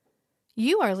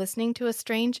You are listening to a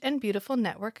Strange and Beautiful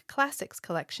Network Classics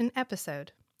Collection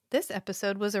episode. This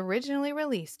episode was originally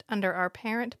released under our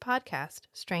parent podcast,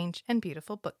 Strange and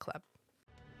Beautiful Book Club.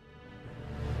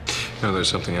 No, there's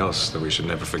something else that we should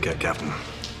never forget, Captain.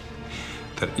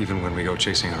 That even when we go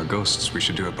chasing our ghosts, we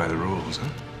should do it by the rules, huh?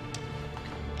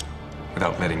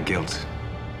 Without letting guilt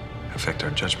affect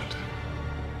our judgment.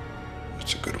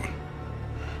 That's a good one.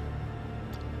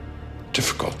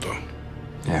 Difficult, though.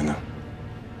 Yeah, no.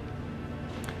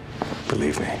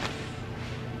 Believe me.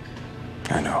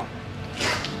 I know.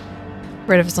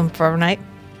 Ready for some Forever Night?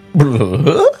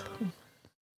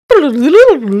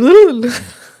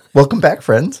 Welcome back,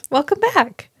 friends. Welcome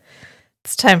back.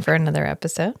 It's time for another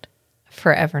episode.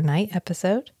 Forever Night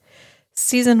episode.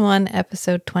 Season 1,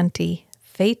 episode 20,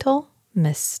 Fatal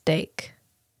Mistake.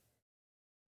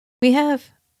 We have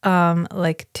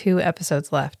like 2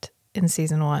 episodes left in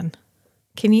season 1.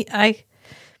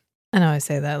 I know I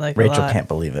say that like Rachel a lot. can't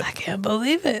believe it. I can't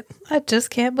believe it. I just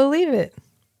can't believe it.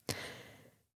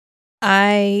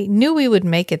 I knew we would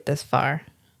make it this far,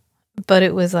 but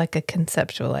it was like a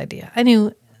conceptual idea. I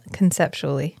knew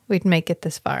conceptually we'd make it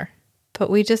this far, but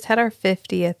we just had our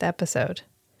 50th episode.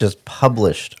 Just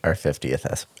published our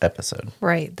 50th episode.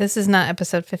 Right. This is not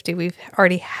episode 50. We've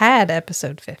already had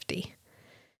episode 50.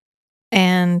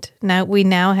 And now we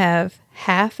have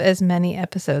half as many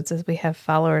episodes as we have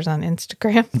followers on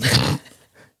Instagram.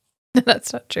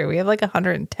 That's not true. We have like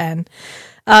 110.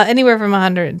 Anywhere from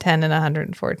 110 and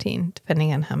 114,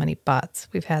 depending on how many bots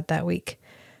we've had that week.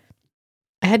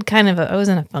 I was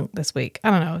in a funk this week.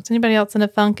 I don't know. Is anybody else in a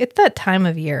funk? It's that time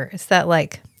of year. It's that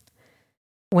like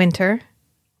winter,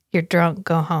 you're drunk,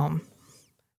 go home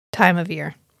time of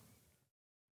year.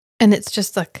 And it's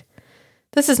just like,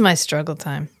 this is my struggle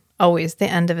time. Always the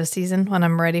end of a season when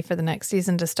I'm ready for the next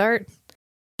season to start.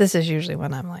 This is usually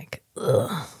when I'm like,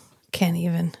 ugh, can't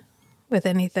even with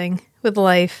anything, with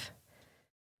life.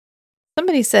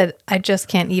 Somebody said, I just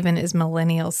can't even is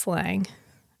millennial slang.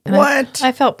 And What?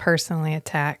 I felt personally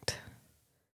attacked.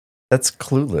 That's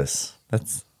clueless.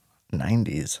 That's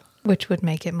 90s. Which would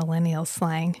make it millennial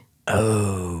slang.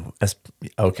 Oh,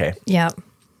 okay. Yep.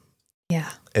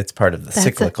 Yeah. It's part of the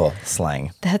cyclical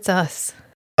slang. That's us.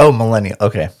 Oh, millennial.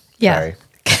 Okay. Yeah. Sorry.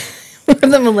 We're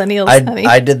the millennials, honey.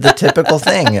 I did the typical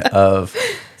thing of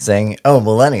saying, oh,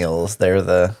 millennials, they're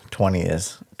the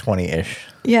 20-ish.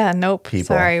 Yeah, nope.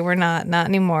 People. Sorry, we're not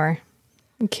anymore.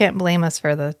 You can't blame us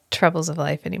for the troubles of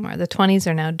life anymore. The 20s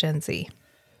are now Gen Z.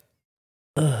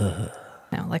 Ugh.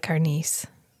 No, like our niece,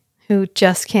 who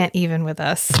just can't even with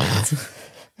us.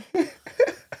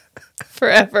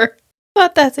 Forever.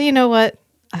 But that's, you know what?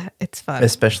 It's fun.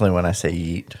 Especially when I say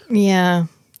yeet. Yeah,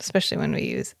 especially when we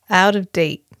use out of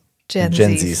date Gen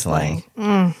Z slang.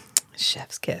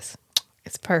 Chef's kiss.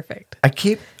 It's perfect.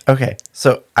 Okay,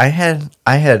 so I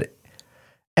had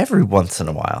every once in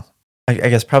a while, I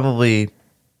guess probably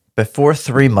before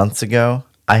 3 months ago,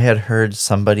 I had heard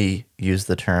somebody use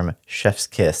the term chef's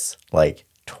kiss like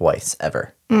twice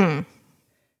ever. And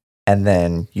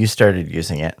then you started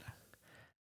using it,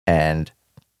 and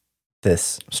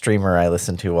this streamer I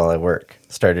listen to while I work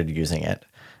started using it,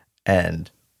 and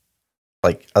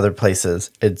like other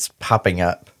places, it's popping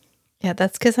up. Yeah,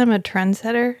 that's because I'm a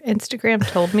trendsetter. Instagram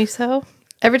told me so.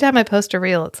 Every time I post a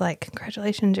reel, it's like,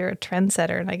 congratulations, you're a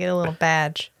trendsetter, and I get a little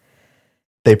badge.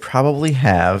 They probably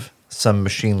have some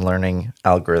machine learning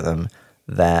algorithm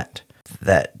that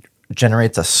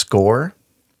generates a score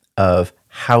of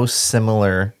how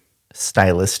similar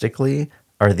stylistically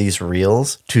are these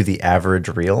reels to the average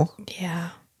reel. Yeah.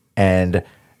 And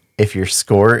if your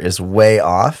score is way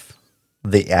off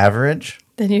the average,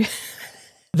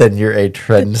 Then you're a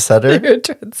trendsetter. you're a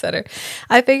trendsetter.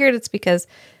 I figured it's because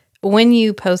when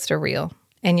you post a reel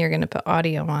and you're going to put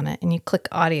audio on it and you click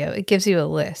audio, it gives you a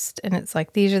list and it's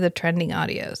like, these are the trending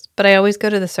audios. But I always go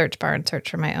to the search bar and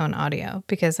search for my own audio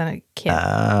because then I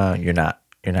can't. You're not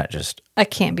just I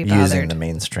can't be bothered. using the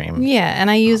mainstream. Yeah,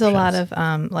 and I use a lot of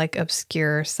like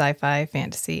obscure sci-fi,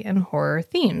 fantasy, and horror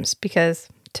themes because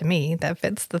to me that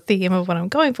fits the theme of what I'm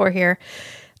going for here,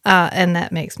 and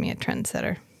that makes me a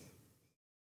trendsetter.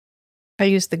 I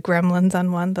use the Gremlins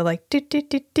on one, the like do do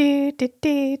do do do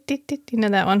do do do. You know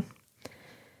that one?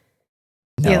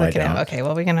 No, yeah, I look at don't. it. Okay,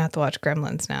 well we're gonna have to watch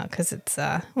Gremlins now because it's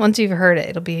once you've heard it,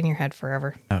 it'll be in your head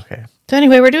forever. Okay. So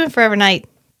anyway, we're doing Forever Night.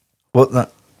 Well, no,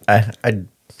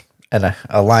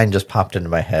 a line just popped into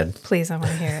my head. Please, I want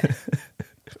to hear it.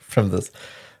 From this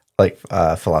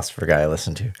philosopher guy I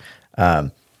listen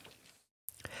to.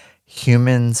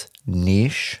 Humans'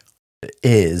 niche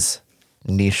is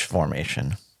niche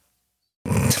formation.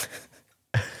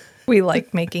 We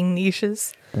like making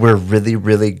niches. We're really,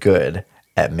 really good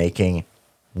at making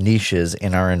niches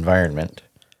in our environment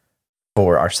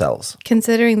for ourselves.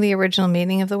 Considering the original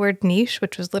meaning of the word niche,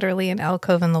 which was literally an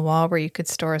alcove in the wall where you could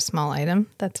store a small item,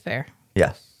 that's fair.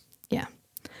 Yeah. Yeah.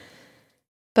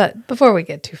 But before we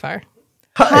get too far,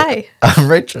 Hi. I'm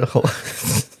Rachel.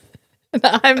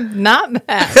 I'm not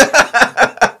Matt.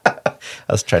 I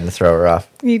was trying to throw her off.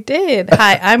 You did.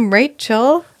 Hi, I'm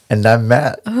Rachel. And I'm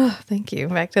Matt. Oh, thank you.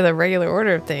 Back to the regular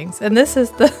order of things. And this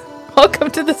is the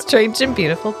Welcome to the Strange and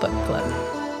Beautiful Book Club.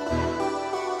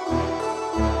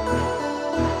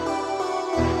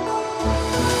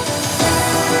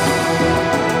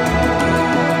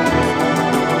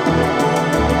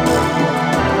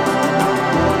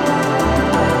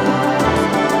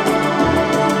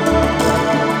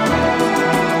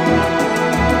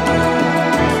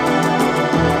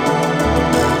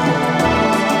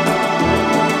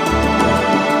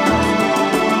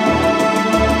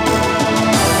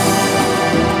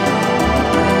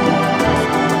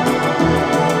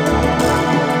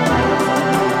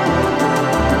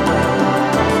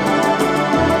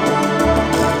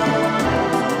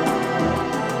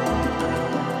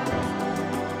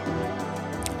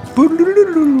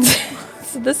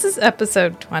 So this is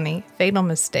episode 20, Fatal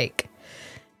Mistake.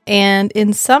 And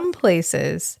in some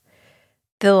places,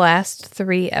 the last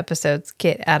 3 episodes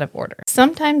get out of order.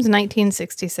 Sometimes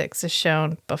 1966 is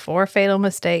shown before Fatal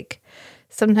Mistake.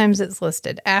 Sometimes it's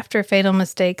listed after Fatal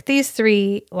Mistake. These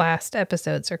 3 last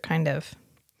episodes are kind of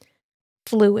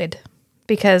fluid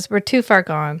because we're too far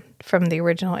gone from the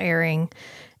original airing.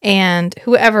 And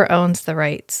whoever owns the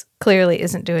rights clearly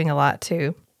isn't doing a lot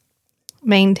to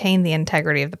maintain the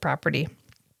integrity of the property.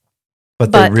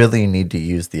 But they really need to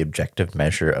use the objective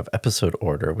measure of episode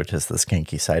order, which is the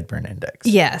Skanky Sideburn Index.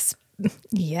 Yes.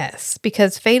 Yes.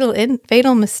 Because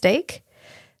Fatal Mistake,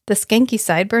 the Skanky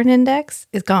Sideburn Index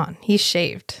is gone. He's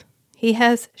shaved. He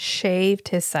has shaved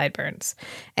his sideburns.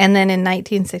 And then in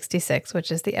 1966,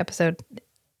 which is the episode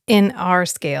in our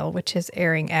scale, which is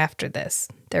airing after this,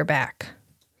 they're back.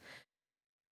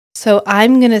 So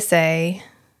I'm going to say,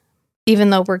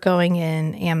 even though we're going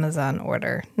in Amazon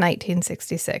order,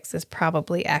 1966 is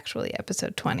probably actually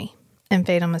episode 20, and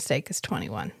Fatal Mistake is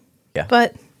 21. Yeah.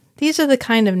 But these are the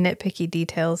kind of nitpicky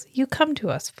details you come to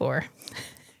us for.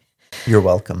 You're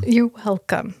welcome. You're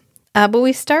welcome. But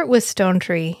we start with Stone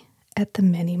Tree at the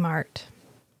Mini Mart.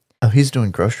 Oh, he's doing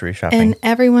grocery shopping. And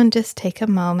everyone just take a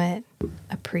moment,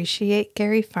 appreciate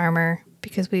Gary Farmer,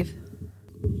 because we've...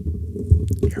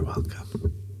 You're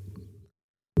welcome.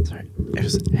 Sorry, it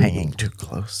was hanging too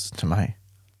close to my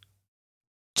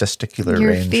gesticular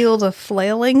Your range. field of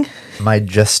flailing. My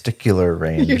gesticular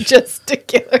range. Your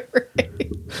gesticular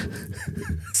range.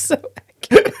 So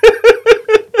accurate.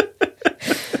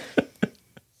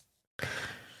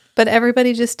 But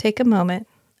everybody just take a moment,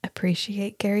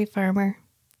 appreciate Gary Farmer,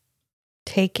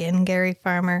 take in Gary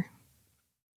Farmer,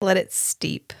 let it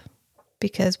steep.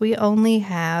 Because we only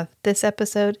have this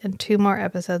episode and 2 more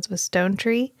episodes with Stone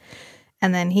Tree.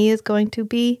 And then he is going to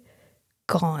be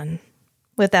gone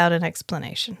without an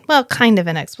explanation. Well, kind of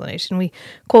an explanation. We,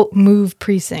 quote, move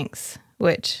precincts,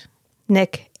 which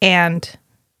Nick and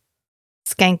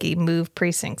Skanky move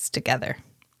precincts together.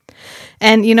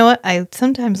 And you know what? I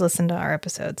sometimes listen to our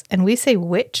episodes, and we say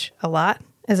witch a lot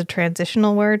as a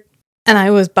transitional word. And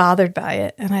I was bothered by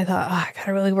it. And I thought, I got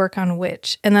to really work on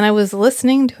witch. And then I was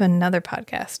listening to another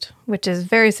podcast, which is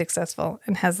very successful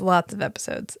and has lots of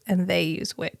episodes. And they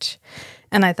use witch.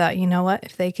 And I thought, you know what?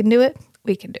 If they can do it,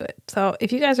 we can do it. So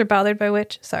if you guys are bothered by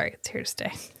witch, sorry, it's here to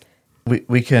stay.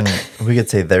 We could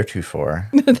say they're too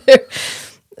far.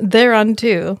 They're on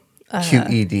 2.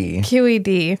 QED.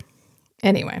 QED.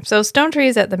 Anyway, so Stone Tree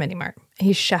is at the Mini Mart.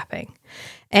 He's shopping.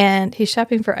 And he's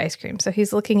shopping for ice cream. So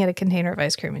he's looking at a container of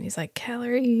ice cream and he's like,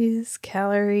 calories,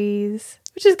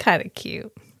 which is kind of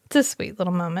cute. It's a sweet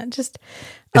little moment. Just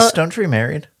Is Stone Tree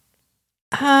married?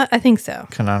 I think so.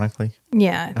 Canonically?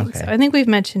 Yeah, I think so. I think we've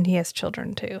mentioned he has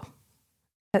children too.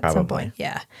 At some point.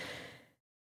 Yeah.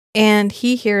 And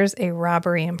he hears a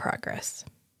robbery in progress.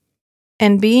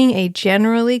 And being a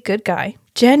generally good guy,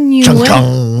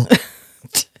 genuine.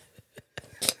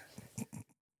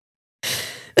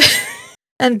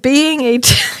 And being a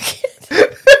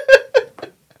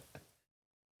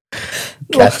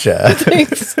gotcha.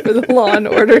 Thanks for the Law and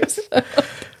Order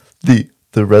stuff.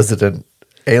 The resident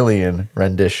alien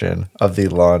rendition of the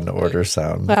Law and Order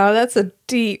sound. Wow, that's a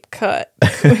deep cut.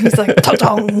 He's like,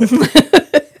 ta-dong.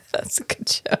 That's a good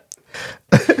show.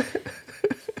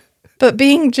 But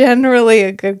being generally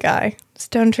a good guy,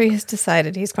 Stone Tree has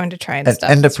decided he's going to try and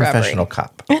stop and a this professional robbery.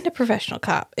 cop. And a professional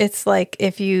cop. It's like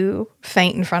if you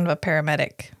faint in front of a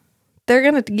paramedic, they're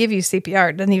going to give you CPR.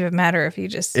 It doesn't even matter if you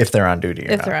just If they're on duty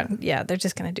or if not. they're on. Yeah, they're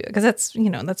just going to do it because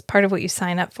that's part of what you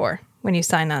sign up for when you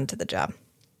sign on to the job.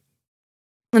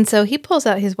 And so he pulls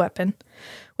out his weapon,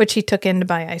 which he took in to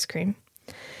buy ice cream.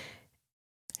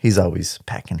 He's always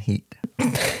packing heat.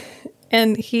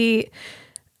 And he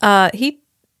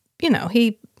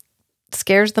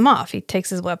scares them off. He takes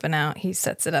his weapon out. He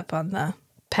sets it up on the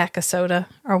pack of soda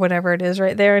or whatever it is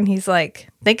right there. And he's like,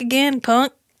 think again,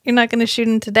 punk. You're not going to shoot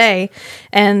him today.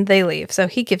 And they leave. So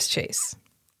he gives chase.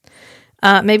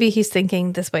 Maybe he's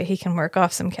thinking this way he can work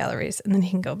off some calories and then he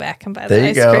can go back and buy the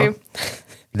ice cream.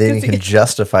 Then you can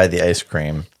justify the ice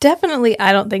cream. Definitely,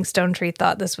 I don't think Stone Tree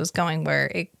thought this was going where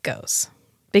it goes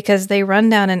because they run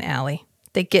down an alley.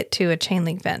 They get to a chain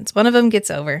link fence. One of them gets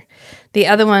over. The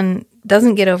other one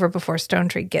doesn't get over before Stone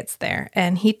Tree gets there.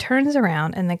 And he turns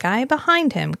around and the guy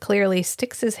behind him clearly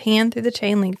sticks his hand through the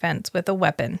chain link fence with a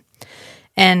weapon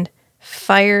and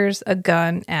fires a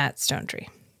gun at Stone Tree.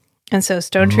 And so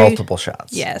Stone Tree... Multiple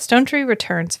shots. Yeah, Stone Tree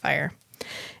returns fire.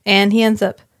 And he ends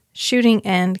up shooting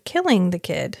and killing the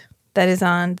kid that is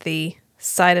on the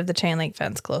side of the chain link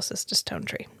fence closest to Stone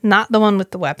Tree. Not the one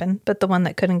with the weapon, but the one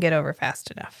that couldn't get over fast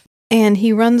enough. And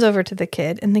he runs over to the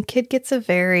kid, and the kid gets a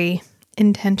very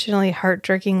intentionally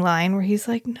heart-jerking line where he's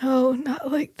like, no,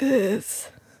 not like this.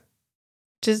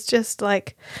 Just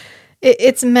like,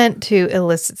 it's meant to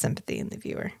elicit sympathy in the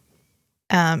viewer.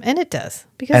 And it does.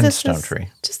 Because it's Stone Tree.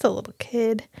 Just a little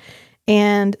kid.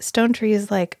 And Stone Tree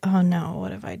is like, oh no,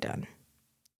 what have I done?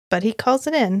 But he calls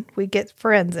it in. We get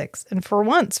forensics. And for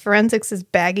once, forensics is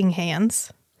bagging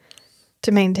hands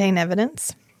to maintain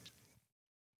evidence.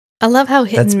 I love how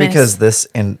hit That's and miss. because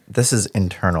this is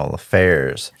internal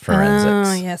affairs forensics.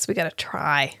 Oh, yes, we got to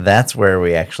try. That's where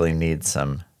we actually need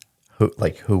some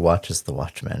who watches the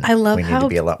Watchmen. I love we need how- to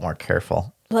be a lot more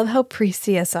careful. I love how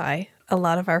pre-CSI a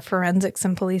lot of our forensics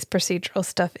and police procedural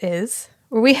stuff is.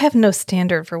 Where we have no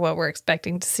standard for what we're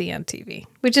expecting to see on TV.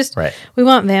 We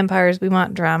want vampires, we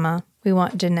want drama, we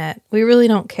want Jeanette. We really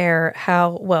don't care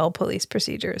how well police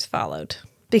procedure is followed.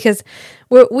 Because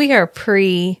we are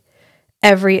pre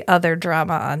every other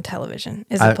drama on television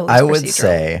is a police I would procedural.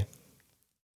 say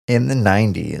in the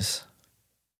 90s,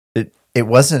 it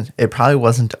probably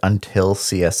wasn't until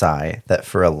CSI that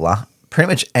for pretty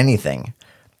much anything,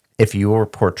 if you were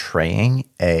portraying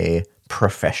a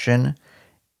profession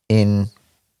in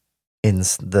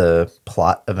the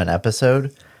plot of an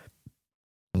episode,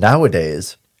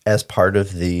 nowadays, as part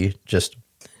of the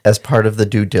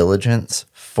due diligence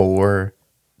for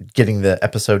getting the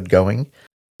episode going,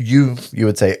 you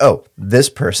would say, oh, this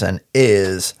person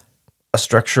is a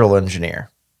structural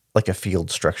engineer, like a field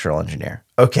structural engineer.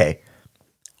 Okay,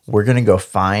 we're going to go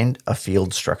find a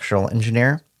field structural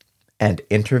engineer and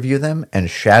interview them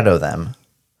and shadow them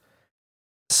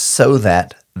so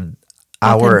that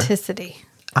Authenticity.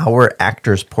 our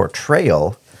actor's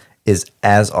portrayal is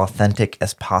as authentic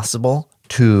as possible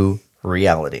to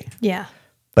reality. Yeah.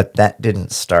 But that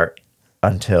didn't start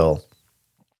until,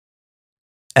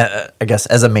 I guess,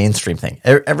 as a mainstream thing.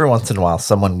 Every once in a while,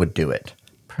 someone would do it.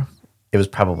 It was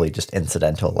probably just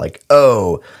incidental, like,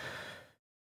 oh,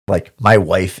 like my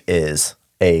wife is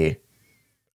a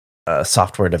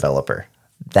software developer.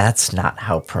 That's not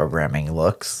how programming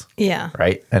looks. Yeah.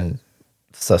 Right? And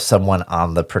so someone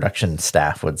on the production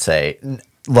staff would say,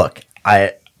 look,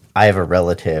 I have a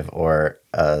relative or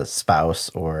a spouse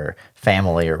or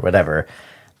family or whatever.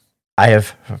 I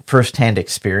have firsthand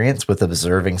experience with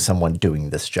observing someone doing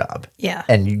this job. Yeah.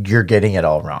 And you're getting it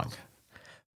all wrong.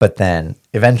 But then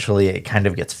eventually it kind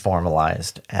of gets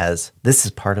formalized as this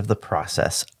is part of the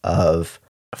process of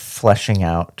fleshing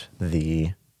out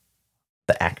the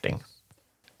acting.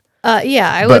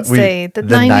 Yeah, I would say the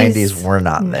 90s were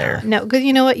not there. No, because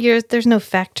you know what? There's no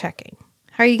fact checking.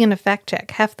 How are you going to fact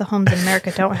check? Half the homes in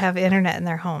America don't have internet in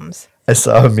their homes. I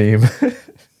saw a meme.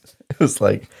 It was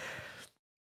like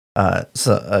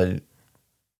a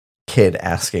kid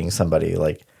asking somebody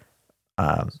like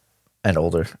an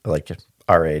older, like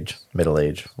our age, middle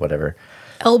age, whatever.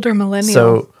 Elder millennial.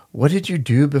 So what did you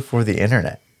do before the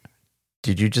internet?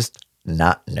 Did you just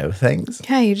not know things?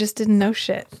 Yeah, you just didn't know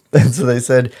shit. And so they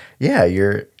said, yeah,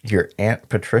 your Aunt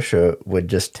Patricia would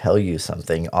just tell you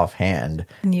something offhand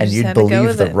and just you'd had to go believe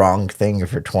with the it. wrong thing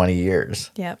for 20 years.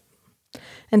 Yep.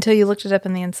 Until you looked it up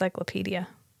in the encyclopedia.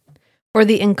 Or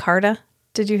the Encarta.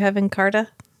 Did you have Encarta?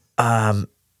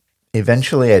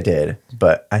 Eventually I did,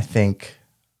 but I think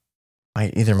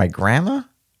either my grandma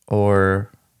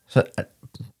or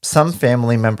some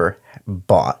family member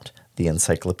bought the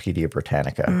Encyclopedia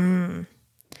Britannica.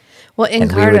 Well,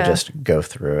 And we would just go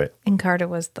through it. Encarta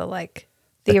was the like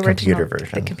The original computer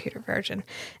version. The computer version.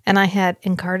 And I had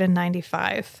Encarta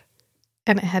 95,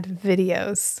 and it had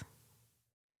videos.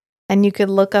 And you could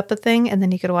look up a thing, and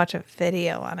then you could watch a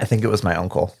video on it. I think it was my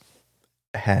uncle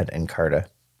had Encarta.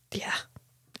 Yeah.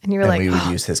 And you were like, we would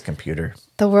use his computer.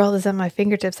 The world is at my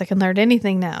fingertips. I can learn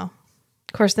anything now.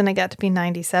 Of course, then I got to be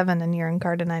 97, and your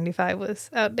Encarta 95 was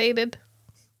outdated.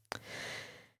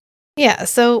 Yeah,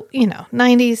 so,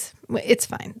 90s, it's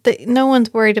fine. No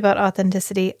one's worried about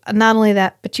authenticity. Not only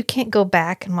that, but you can't go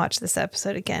back and watch this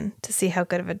episode again to see how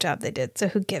good of a job they did. So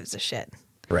who gives a shit?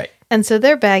 Right. And so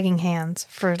they're bagging hands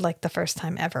for like the first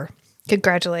time ever.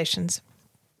 Congratulations.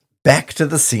 Back to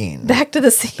the scene. Back to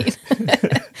the scene.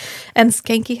 And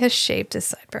Skanky has shaved his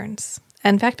sideburns.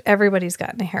 In fact, everybody's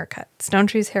gotten a haircut. Stone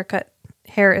Tree's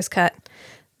hair is cut.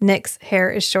 Nick's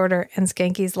hair is shorter, and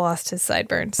Skanky's lost his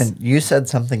sideburns. And you said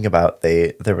something about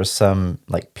there was some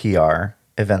like PR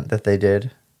event that they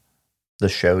did. The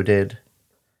show did.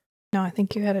 No, I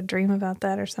think you had a dream about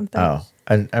that or something. Oh,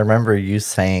 I remember you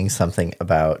saying something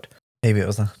about maybe it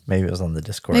was on the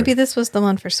Discord. Maybe this was the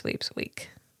one for Sweeps Week.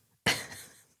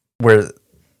 Where,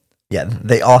 yeah,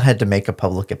 they all had to make a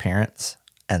public appearance,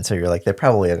 and so you're like, they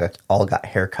probably all got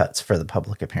haircuts for the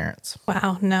public appearance.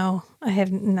 Wow, no, I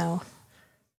have no.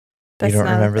 You don't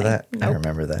remember that? Nope. I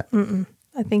remember that. Mm-mm.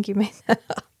 I think you made that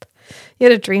up. You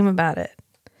had a dream about it.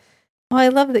 Well, I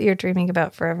love that you're dreaming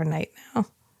about Forever Night now,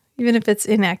 even if it's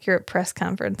inaccurate press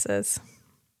conferences.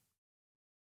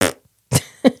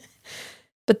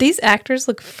 But these actors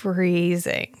look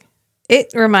freezing.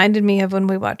 It reminded me of when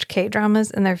we watch K-dramas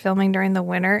and they're filming during the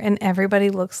winter and everybody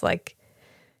looks like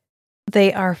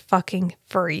they are fucking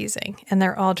freezing. And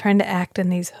they're all trying to act in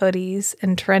these hoodies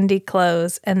and trendy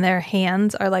clothes and their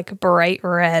hands are like bright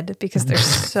red because they're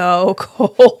so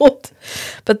cold.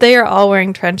 But they are all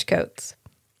wearing trench coats.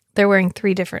 They're wearing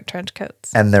 3 different trench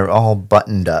coats. And they're all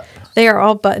buttoned up. They are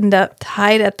all buttoned up,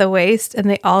 tied at the waist, and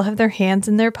they all have their hands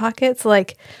in their pockets.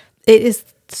 Like, it is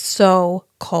so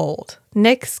cold.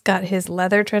 Nick's got his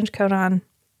leather trench coat on.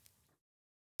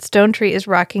 Stone Tree is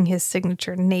rocking his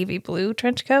signature navy blue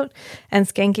trench coat, and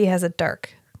Skanky has a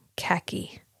dark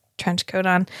khaki trench coat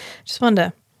on. Just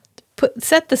wanted to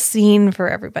set the scene for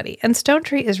everybody. And Stone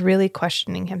Tree is really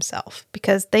questioning himself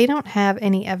because they don't have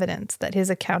any evidence that his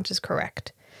account is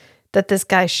correct, that this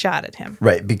guy shot at him.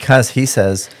 Right, because he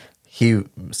says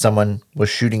someone was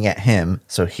shooting at him,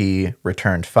 so he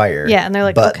returned fire. Yeah, and they're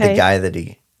like, but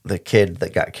okay. The kid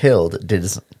that got killed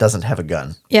doesn't have a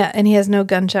gun. Yeah, and he has no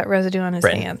gunshot residue on his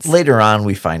hands. Later on,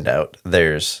 we find out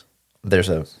there's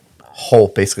a hole,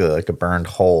 basically like a burned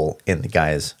hole in the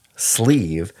guy's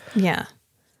sleeve. Yeah.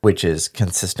 Which is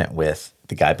consistent with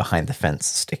the guy behind the fence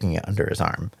sticking it under his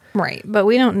arm. Right, but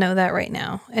we don't know that right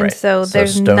now. And right. so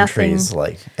there's Stone nothing. Tree's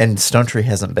and Stone Tree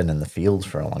hasn't been in the field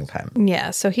for a long time. Yeah,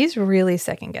 so he's really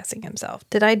second guessing himself.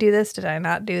 Did I do this? Did I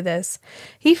not do this?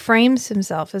 He frames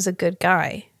himself as a good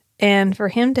guy. And for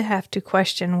him to have to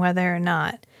question whether or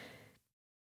not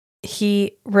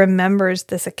he remembers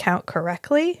this account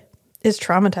correctly is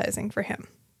traumatizing for him.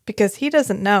 Because he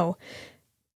doesn't know,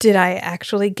 did I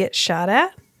actually get shot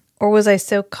at? Or was I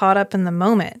so caught up in the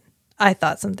moment, I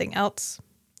thought something else?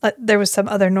 There was some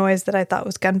other noise that I thought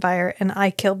was gunfire, and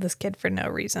I killed this kid for no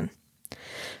reason.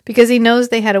 Because he knows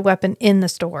they had a weapon in the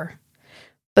store,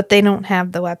 but they don't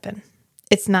have the weapon.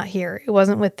 It's not here. It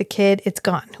wasn't with the kid. It's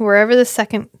gone. Wherever the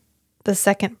second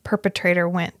perpetrator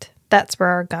went, that's where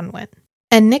our gun went.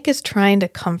 And Nick is trying to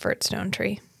comfort Stone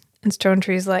Tree. And Stone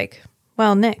Tree's like,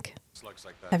 well, Nick,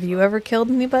 have you ever killed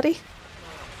anybody?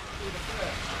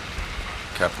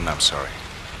 Captain, I'm sorry.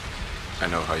 I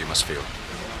know how you must feel.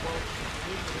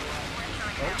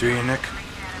 Do you, Nick?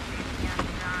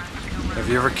 Have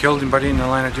you ever killed anybody in the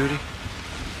line of duty?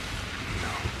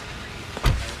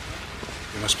 No.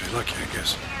 You must be lucky, I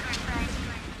guess.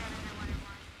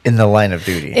 In the line of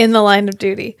duty. In the line of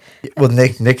duty. Well,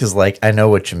 Nick is like, I know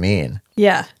what you mean.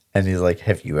 Yeah. And he's like,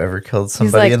 have you ever killed He's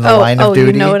somebody like, in the line of duty?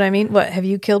 Oh, you know what I mean? What, have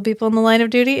you killed people in the line of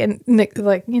duty? And Nick's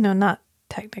like, not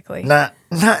technically. Not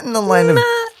in the line of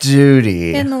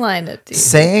duty. In the line of duty.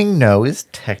 Saying no is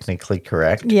technically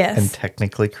correct. Yes. And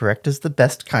technically correct is the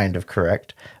best kind of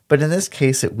correct. But in this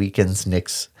case, it weakens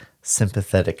Nick's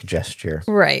sympathetic gesture.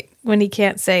 Right. When he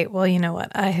can't say, well, you know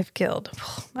what? I have killed,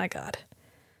 oh my God,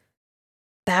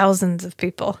 thousands of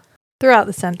people throughout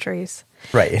the centuries.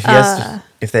 Right.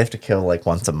 If they have to kill like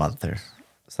once a month or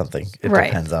something, it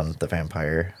depends on the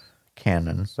vampire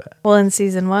canon. But. Well, in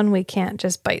season 1, we can't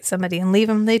just bite somebody and leave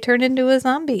them. They turn into a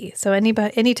zombie. So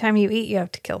anytime you eat, you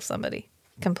have to kill somebody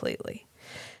completely.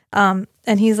 And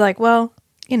he's like, well,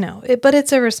 but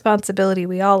it's a responsibility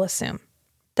we all assume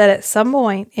that at some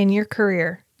point in your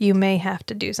career, you may have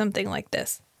to do something like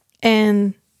this.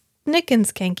 And Nick and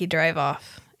Skanky drive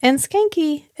off. And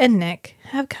Skanky and Nick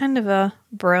have kind of a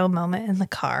bro moment in the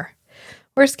car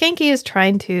where Skanky is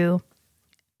trying to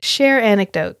share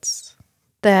anecdotes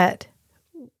that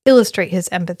illustrate his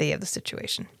empathy of the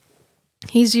situation.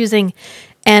 He's using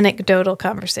anecdotal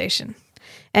conversation.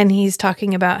 And he's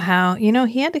talking about how,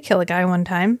 he had to kill a guy one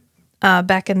time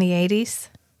back in the 80s.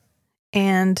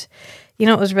 And,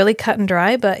 it was really cut and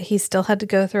dry, but he still had to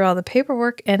go through all the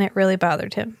paperwork and it really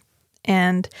bothered him.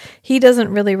 And he doesn't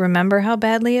really remember how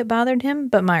badly it bothered him,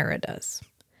 but Myra does.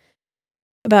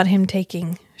 About him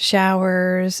taking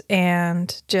showers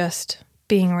and just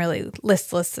being really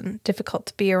listless and difficult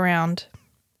to be around.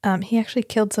 He actually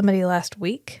killed somebody last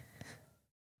week,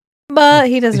 but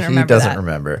he doesn't remember that. He doesn't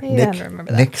remember. He doesn't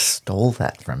remember that. Nick stole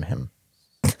that from him.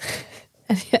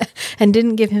 And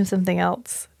didn't give him something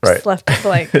else. Right. Just left it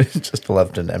blank. Just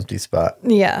left an empty spot.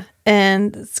 Yeah.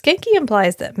 And Skanky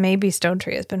implies that maybe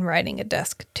Stonetree has been riding a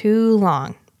desk too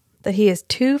long, that he is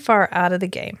too far out of the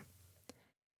game.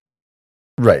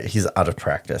 Right. He's out of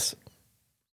practice.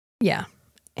 Yeah.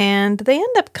 And they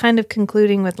end up kind of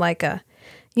concluding with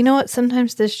you know what,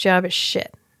 sometimes this job is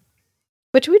shit.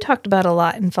 Which we talked about a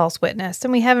lot in False Witness,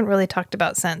 and we haven't really talked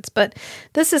about since. But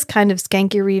this is kind of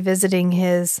Skanky revisiting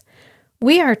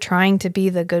we are trying to be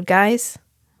the good guys.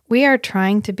 We are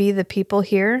trying to be the people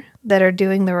here that are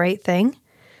doing the right thing.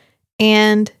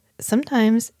 And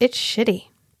sometimes it's shitty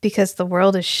because the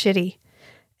world is shitty.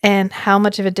 And how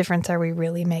much of a difference are we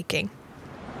really making?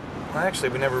 Well, actually,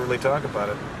 we never really talk about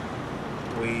it.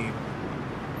 We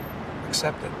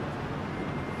accept it.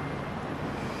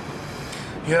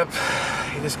 Yep,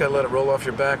 you just gotta let it roll off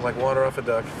your back like water off a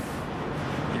duck.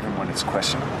 Even when it's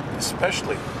questionable.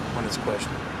 Especially when it's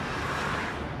questionable.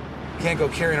 You can't go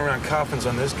carrying around coffins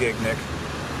on this gig, Nick.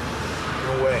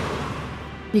 No way.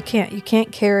 You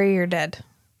can't carry your dead.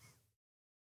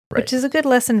 Right. Which is a good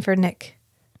lesson for Nick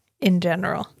in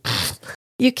general.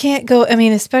 You can't go,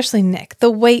 especially Nick. The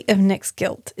weight of Nick's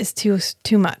guilt is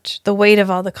too much. The weight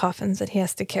of all the coffins that he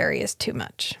has to carry is too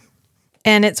much.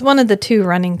 And it's one of the two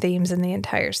running themes in the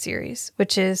entire series,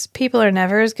 which is people are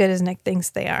never as good as Nick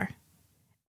thinks they are.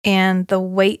 And the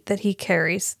weight that he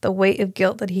carries, the weight of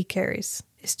guilt that he carries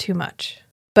is too much.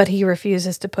 But he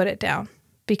refuses to put it down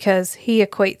because he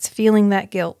equates feeling that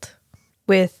guilt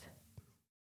with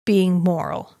being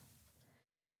moral.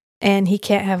 And he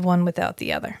can't have one without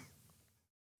the other.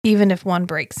 Even if one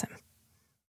breaks him.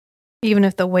 Even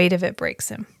if the weight of it breaks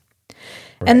him.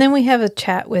 Right. And then we have a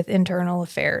chat with Internal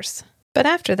Affairs. But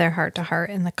after their heart-to-heart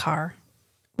in the car,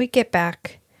 we get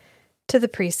back to the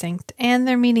precinct and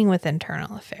they're meeting with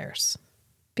Internal Affairs.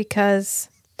 Because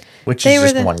Which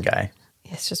is just one guy.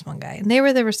 It's just one guy. And they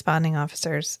were the responding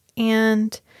officers.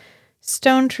 And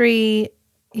Stonetree,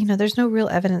 there's no real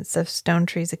evidence of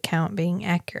Stonetree's account being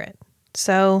accurate.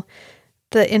 So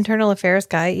the Internal Affairs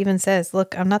guy even says,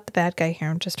 look, I'm not the bad guy here.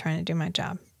 I'm just trying to do my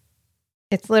job.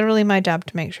 It's literally my job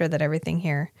to make sure that everything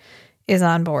here is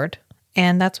on board.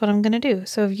 And that's what I'm going to do.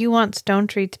 So if you want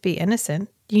Stonetree to be innocent,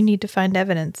 you need to find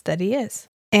evidence that he is.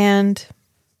 And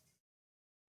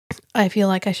I feel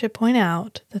like I should point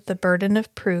out that the burden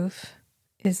of proof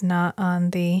is not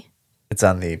on the... It's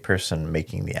on the person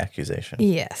making the accusation.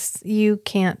 Yes. You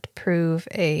can't prove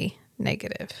a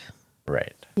negative.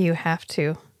 Right. You have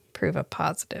to prove a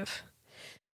positive.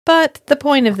 But the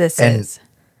point of this is...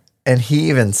 And he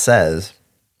even says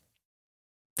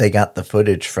they got the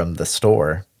footage from the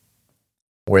store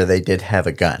where they did have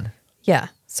a gun. Yeah.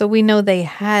 So we know they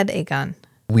had a gun.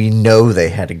 We know they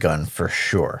had a gun for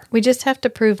sure. We just have to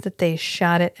prove that they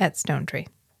shot it at Stonetree.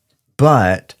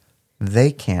 But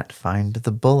they can't find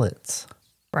the bullets.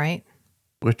 Right.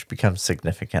 Which becomes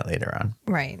significant later on.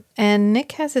 Right. And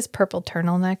Nick has his purple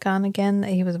turtleneck on again that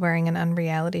he was wearing in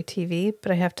Unreality TV.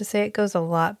 But I have to say it goes a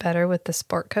lot better with the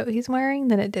sport coat he's wearing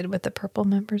than it did with the purple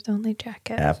members only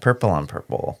jacket. Yeah, purple on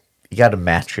purple. You got to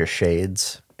match your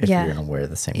shades if you're going to wear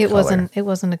the same color. It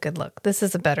wasn't a good look. This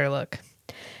is a better look.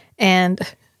 And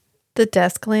the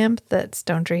desk lamp that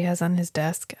Stonetree has on his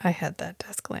desk, I had that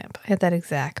desk lamp. I had that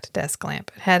exact desk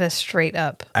lamp. It had a straight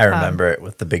up. I remember it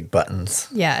with the big buttons.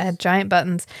 Yeah, it had giant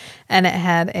buttons, and it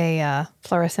had a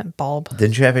fluorescent bulb.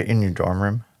 Didn't you have it in your dorm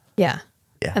room? Yeah.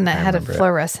 Yeah. And that had a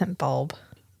fluorescent bulb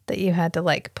that you had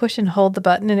to push and hold the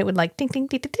button, and it would ding, ding, ding,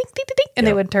 ding, ding, ding, ding, and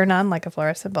it would turn on like a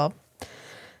fluorescent bulb.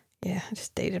 Yeah, I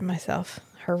just dated myself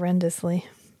horrendously.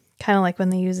 Kind of like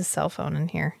when they use a cell phone in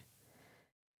here.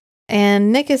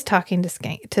 And Nick is talking to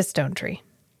Stonetree.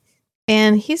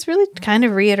 And he's really kind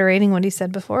of reiterating what he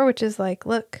said before, which is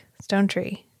look,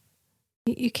 Stonetree,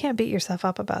 you can't beat yourself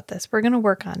up about this. We're going to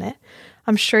work on it.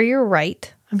 I'm sure you're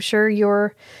right. I'm sure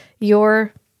your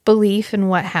belief in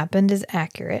what happened is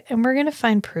accurate, and we're going to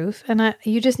find proof, and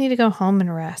you just need to go home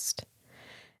and rest.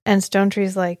 And Stone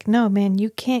Tree's like, no, man, you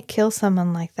can't kill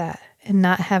someone like that and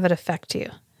not have it affect you.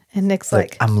 And Nick's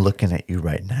like, I'm looking at you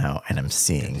right now, and I'm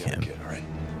seeing him. Kid, all right?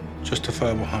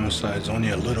 Justifiable homicide's only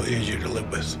a little easier to live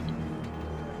with.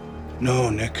 No,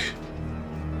 Nick.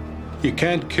 You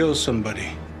can't kill somebody,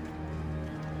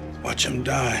 watch him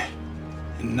die,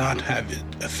 and not have it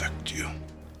affect you.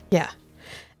 yeah.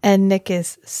 And Nick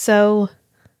is so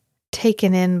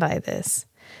taken in by this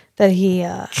that he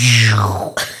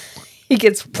he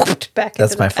gets whooped back.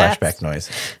 That's into my the past. flashback noise.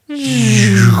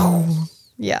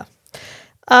 Yeah.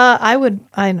 I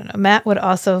don't know. Matt would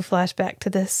also flashback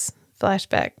to this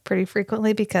flashback pretty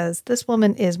frequently because this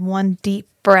woman is one deep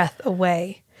breath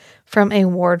away from a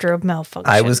wardrobe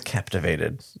malfunction. I was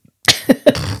captivated.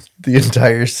 The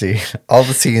entire scene, all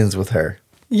the scenes with her.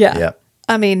 Yeah. Yep.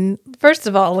 I mean, first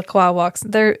of all, LaCroix walks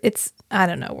there. It's, I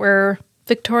don't know. We're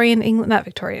Victorian England, not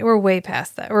Victorian. We're way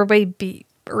past that. We're way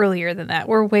earlier than that.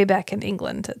 We're way back in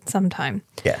England at some time.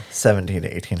 Yeah. 17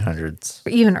 to 1800s.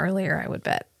 Even earlier, I would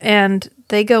bet. And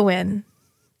they go in.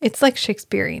 It's like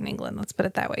Shakespearean England. Let's put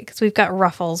it that way. Because we've got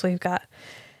ruffles. We've got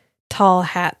tall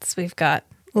hats. We've got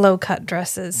low-cut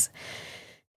dresses.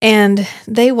 And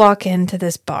they walk into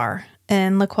this bar.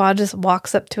 And LaCroix just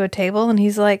walks up to a table. And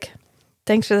he's like,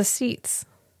 thanks for the seats.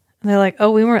 And they're like,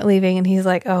 oh, we weren't leaving. And he's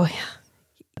like, oh,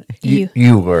 yeah.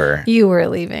 You were. You were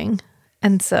leaving.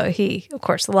 And so he, of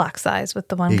course, locks eyes with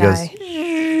the one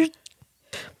guy.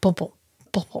 Boom, boom,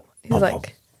 boom, boom. He's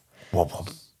like,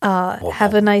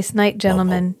 have a nice night,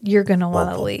 gentlemen. You're going to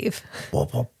want to leave.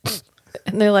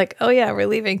 And they're like, oh, yeah, we're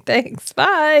leaving. Thanks.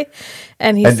 Bye.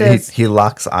 And he says, he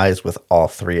locks eyes with all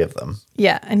three of them.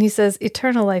 yeah. And he says,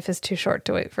 eternal life is too short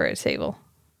to wait for a table.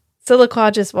 So LaCroix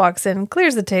just walks in,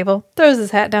 clears the table, throws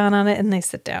his hat down on it, and they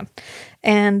sit down.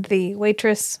 And the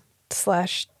waitress /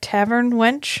 tavern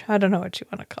wench, I don't know what you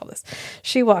want to call this,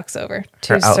 she walks over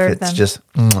to Her serve outfit's them. just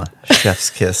chef's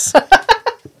kiss.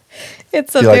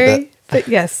 It's a You like very, but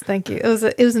yes, thank you. It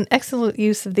was an excellent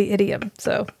use of the idiom.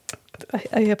 So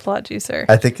I applaud you, sir.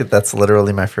 I think that's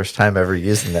literally my first time ever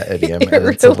using that idiom, It and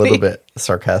it's a really- little bit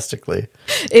sarcastically.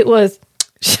 It was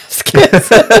chef's kiss.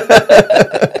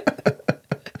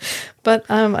 But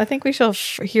I think we shall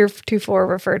heretofore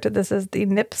refer to this as the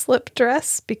nip slip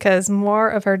dress because more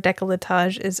of her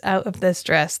décolletage is out of this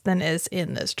dress than is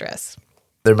in this dress.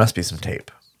 There must be some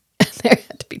tape. There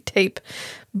had to be tape,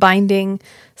 binding,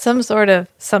 some sort of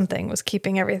something was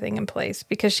keeping everything in place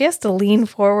because she has to lean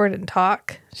forward and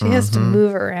talk. She has to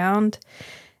move around.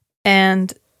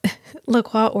 And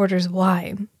LaCroix orders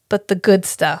wine, but the good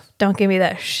stuff. Don't give me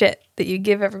that shit that you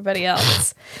give everybody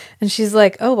else. And she's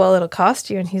like, oh, well, it'll cost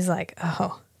you. And he's like,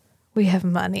 oh, we have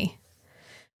money.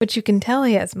 But you can tell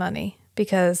he has money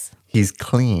because He's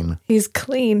clean. he's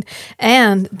clean.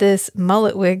 And this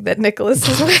mullet wig that Nicholas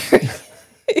is wearing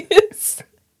is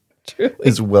truly.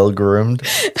 He's well groomed.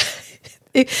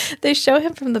 They show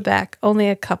him from the back only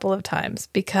a couple of times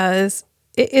because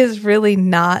it is really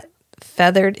not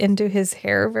feathered into his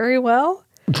hair very well.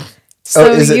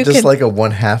 So is you it just can- like a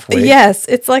 1/2 wig? Yes,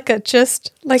 it's like a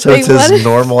just like So they it's his wanted,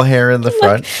 normal hair in the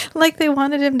front. like they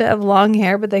wanted him to have long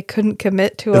hair, but they couldn't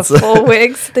commit to a It's- full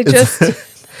wig. So they just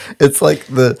It's like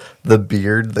the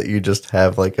beard that you just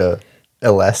have like a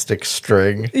elastic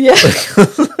string. yeah,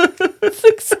 that's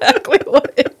exactly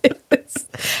what it is.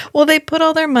 Well, they put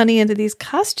all their money into these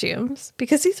costumes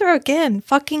because these are again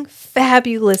fucking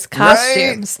fabulous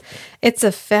costumes. It's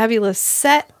a fabulous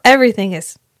set. Everything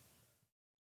is.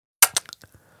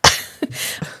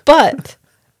 But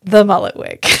the mullet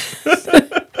wig.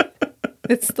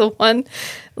 It's the one,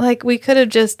 like, we could have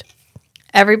just,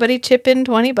 everybody chip in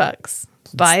 $20,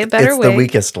 buy a better It's wig. the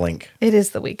weakest link. It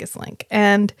is the weakest link.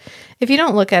 And if you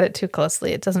don't look at it too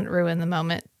closely, it doesn't ruin the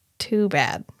moment too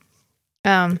bad.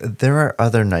 There are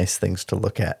other nice things to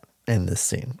look at in this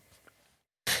scene.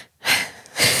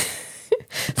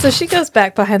 So she goes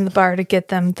back behind the bar to get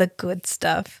them the good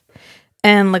stuff.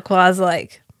 And LaCroix's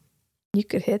like, you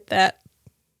could hit that.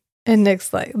 And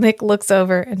Nick looks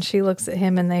over and she looks at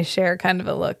him and they share kind of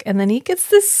a look. And then he gets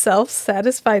this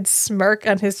self-satisfied smirk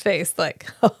on his face like,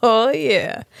 oh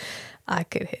yeah, I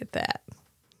could hit that.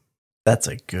 That's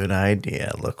a good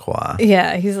idea, LaCroix.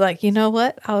 Yeah, he's like, you know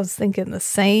what? I was thinking the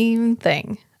same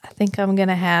thing. I think I'm going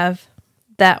to have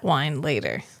that wine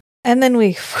later. And then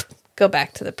we go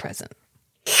back to the present.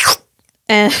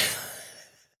 And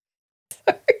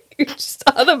sorry, you're just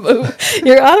on a move.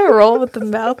 You're on a roll with the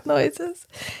mouth noises.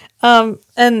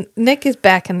 And Nick is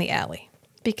back in the alley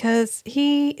because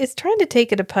he is trying to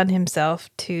take it upon himself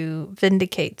to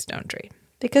vindicate Stone Tree.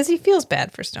 because he feels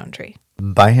bad for Stone Tree.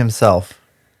 By himself,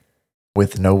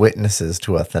 with no witnesses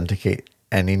to authenticate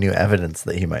any new evidence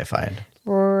that he might find.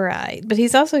 Right. But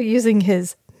he's also using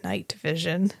his night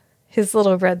vision, his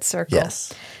little red circle.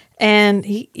 Yes. And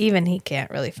he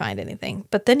can't really find anything.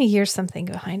 But then he hears something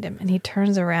behind him and he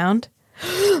turns around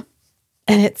and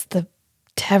it's the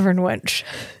tavern wench.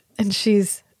 And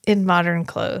she's in modern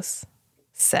clothes,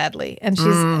 sadly. And she's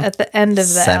at the end of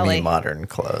the alley. Semi-modern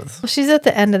clothes. Well, she's at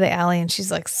the end of the alley and she's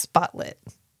like spotlit.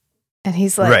 And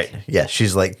he's like... Right. Yeah,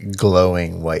 she's like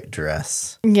glowing white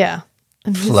dress. Yeah.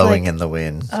 And he's flowing like, in the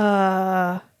wind.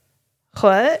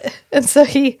 What? And so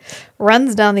he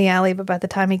runs down the alley, but by the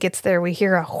time he gets there, we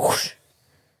hear a whoosh,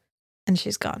 and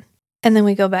she's gone. And then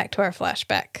we go back to our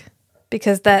flashback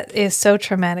because that is so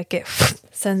traumatic, it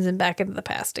sends him back into the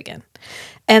past again.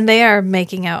 And they are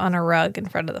making out on a rug in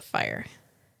front of the fire.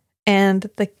 And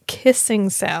the kissing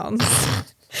sounds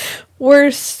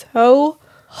were so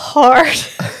hard.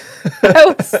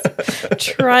 I was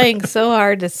trying so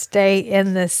hard to stay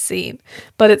in this scene,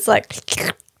 but it's like...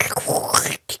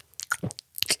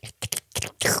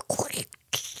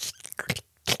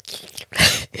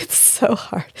 It's so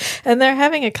hard. And they're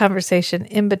having a conversation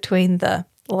in between the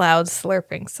loud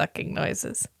slurping, sucking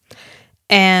noises.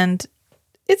 And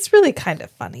it's really kind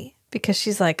of funny because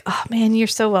she's like, oh man, you're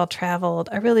so well traveled.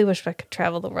 I really wish I could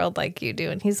travel the world like you do.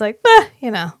 And he's like,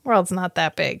 world's not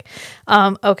that big.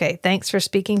 Okay, thanks for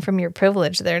speaking from your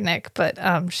privilege there, Nick. But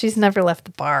she's never left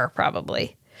the bar,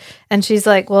 probably. And she's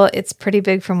like, well, it's pretty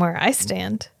big from where I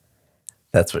stand.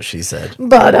 That's what she said.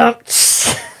 But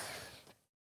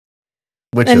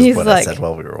which and is what like, I said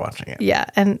while we were watching it. Yeah,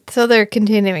 and so they're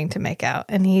continuing to make out,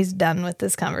 and he's done with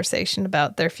this conversation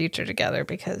about their future together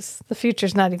because the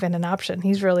future's not even an option.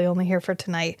 He's really only here for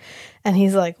tonight. And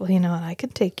he's like, well, you know what? I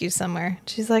could take you somewhere.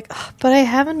 She's like, oh, but I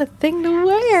haven't a thing to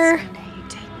wear.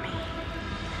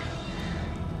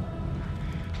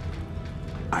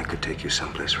 I could take you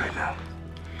someplace right now.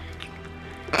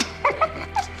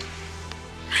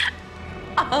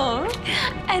 Oh,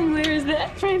 and where is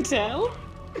that, Franco?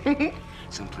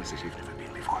 Someplace that you've never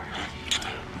been before.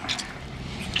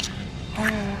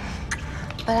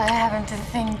 But I haven't a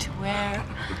thing to wear.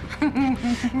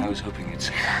 I was hoping you'd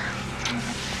say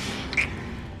that.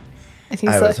 And he's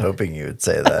I like, was hoping you would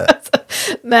say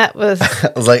that. That was...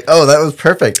 I was like, oh, that was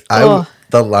perfect.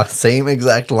 The same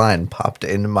exact line popped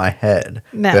into my head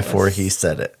before he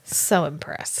said it. So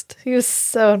impressed. He was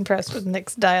so impressed with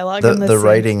Nick's dialogue in this The scene.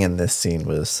 writing in this scene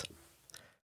was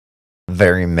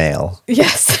very male.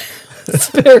 Yes. It's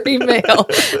very male.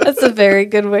 That's a very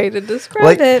good way to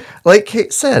describe it. Like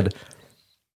Kate said,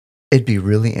 it'd be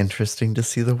really interesting to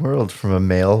see the world from a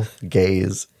male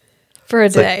gaze. For a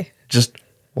It's day. like, just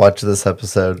watch this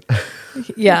episode.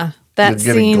 Yeah. That You'll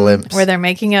get a scene glimpse. where they're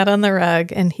making out on the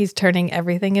rug and he's turning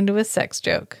everything into a sex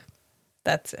joke.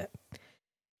 That's it.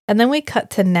 And then we cut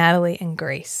to Natalie and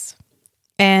Grace.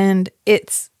 And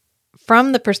it's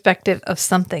from the perspective of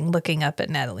something looking up at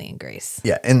Natalie and Grace.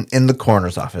 Yeah, in the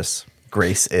coroner's office,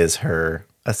 Grace is her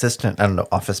assistant, I don't know,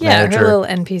 office Yeah, manager. her little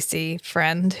NPC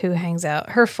friend who hangs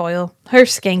out. Her foil. Her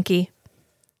skanky.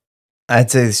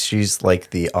 I'd say she's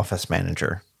like the office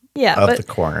manager Yeah, of but the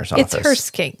coroner's it's office. her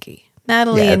skanky.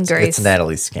 Natalie and Grace. It's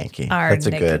Natalie's skanky. Are That's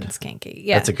a Nick good and skanky.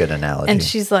 Yeah. That's a good analogy. And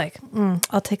she's like,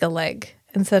 I'll take a leg.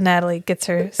 And so Natalie gets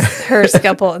her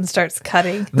scalpel and starts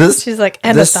cutting. She's like,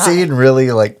 and this a thigh. scene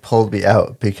really like pulled me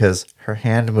out because her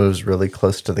hand moves really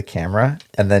close to the camera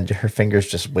and then her fingers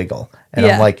just wiggle. And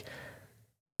Yeah. I'm like,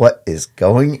 what is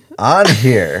going on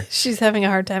here? She's having a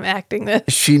hard time acting this.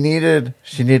 She needed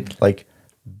like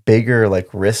bigger like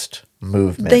wrist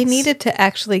movements. They needed to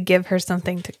actually give her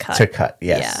something to cut. to cut,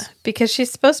 yes. Yeah, because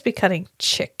she's supposed to be cutting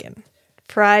chicken.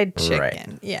 Fried chicken.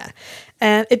 Right. Yeah.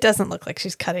 And it doesn't look like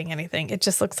she's cutting anything. It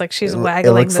just looks like she's It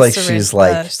waggling looks the like syringe, she's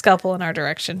like- the scalpel in our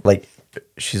direction. Like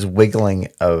she's wiggling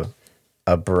a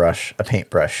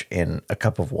paintbrush in a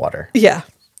cup of water. Yeah.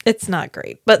 It's not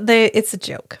great, but it's a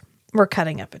joke. We're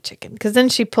cutting up a chicken. Because then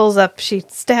she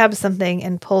stabs something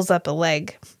and pulls up a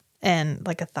leg and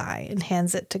like a thigh and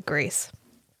hands it to Grace.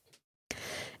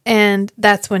 And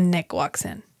that's when Nick walks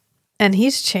in. And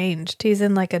he's changed. He's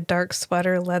in like a dark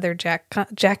sweater, leather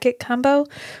jacket combo,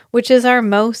 which is our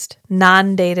most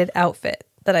non-dated outfit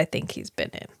that I think he's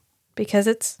been in. Because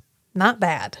it's not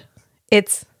bad.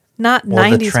 It's not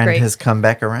 90s the trend great. has come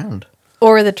back around.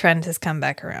 Or the trend has come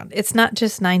back around. It's not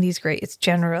just 90s great. It's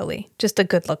generally just a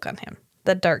good look on him.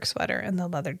 The dark sweater and the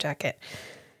leather jacket.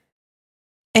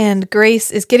 And Grace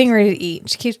is getting ready to eat.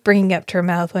 She keeps bringing it up to her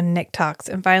mouth when Nick talks.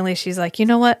 And finally she's like, you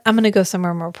know what? I'm going to go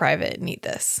somewhere more private and eat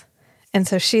this. And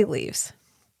so she leaves.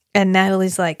 And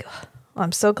Natalie's like, oh,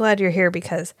 I'm so glad you're here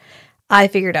because I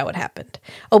figured out what happened.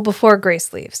 Oh, before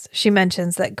Grace leaves, she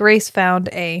mentions that Grace found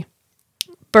a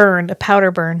powder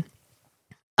burn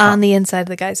on the inside of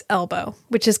the guy's elbow,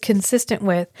 which is consistent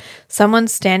with someone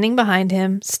standing behind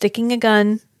him, sticking a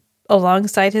gun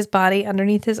alongside his body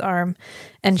underneath his arm,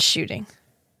 and shooting.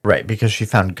 Right, because she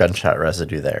found gunshot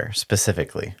residue there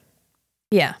specifically.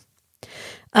 Yeah.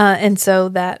 And so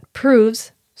that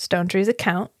proves Stonetree's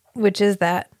account, which is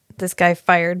that this guy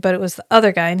fired, but it was the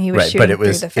other guy, and he was shooting through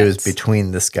the fence. It was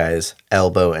between this guy's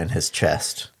elbow and his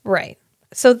chest. Right.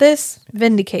 So this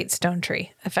vindicates Stonetree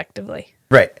effectively.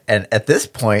 Right, and at this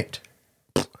point,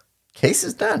 case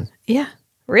is done. Yeah,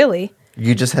 really.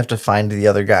 You just have to find the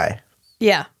other guy.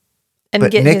 Yeah, and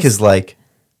but Nick is like,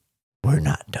 we're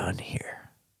not done here.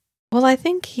 Well, I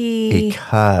think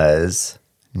because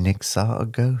Nick saw a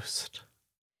ghost.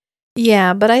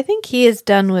 Yeah, but I think he is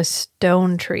done with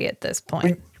Stonetree at this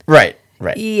point. Right.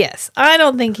 Yes. I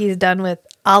don't think he's done with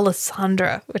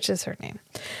Alessandra, which is her name.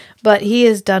 But he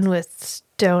is done with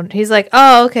Stone. He's like,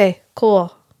 oh, okay,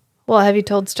 cool. Well, have you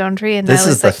told Stonetree? And this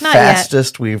is like, the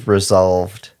fastest we've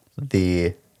resolved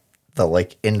the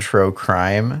like intro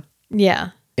crime.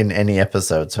 Yeah. In any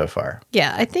episode so far.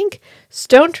 Yeah, I think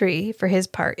Stonetree, for his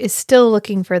part, is still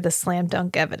looking for the slam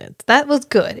dunk evidence. That was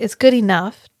good. It's good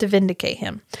enough to vindicate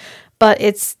him. But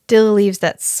it still leaves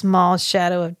that small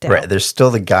shadow of doubt. Right. There's still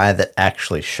the guy that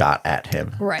actually shot at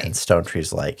him. Right. And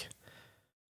Stonetree's like,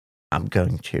 I'm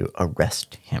going to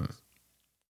arrest him.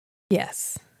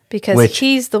 Yes. Because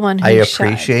he's the one who I shot him.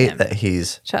 appreciate that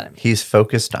he's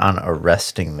focused on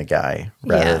arresting the guy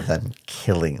rather than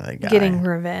killing the guy. Getting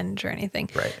revenge or anything.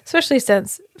 Right. Especially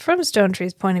since, from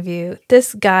Stonetree's point of view,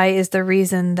 this guy is the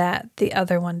reason that the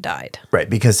other one died. Right,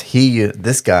 because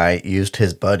this guy used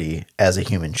his buddy as a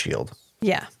human shield.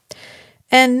 Yeah.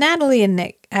 And Natalie and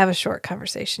Nick have a short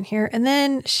conversation here. And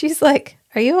then she's like,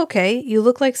 are you okay? You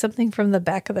look like something from the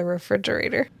back of the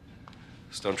refrigerator.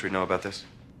 Stonetree know about this?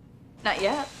 Not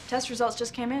yet. Test results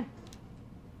just came in.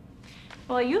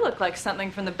 Well, you look like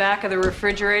something from the back of the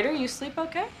refrigerator. You sleep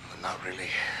okay? Well, not really.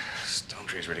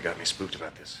 Stonetree's really got me spooked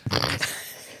about this.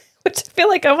 Which I feel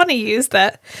like I want to use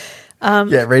that.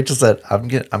 Yeah, Rachel said, I'm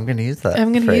gonna use that.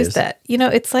 I'm gonna use that. You know,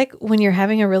 it's like when you're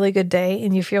having a really good day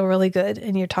and you feel really good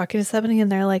and you're talking to somebody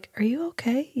and they're like, are you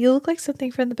okay? You look like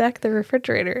something from the back of the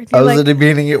refrigerator. I was at a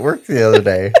meeting at work the other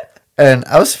day and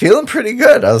I was feeling pretty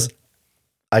good.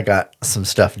 I got some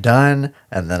stuff done,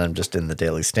 and then I'm just in the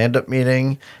daily stand-up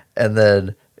meeting, and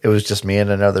then it was just me and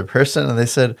another person, and they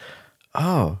said,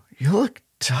 oh, you look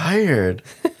tired.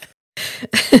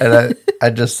 And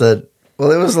I just said,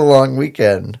 well, it was a long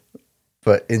weekend,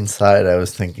 but inside I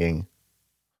was thinking,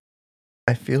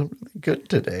 I feel really good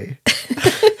today.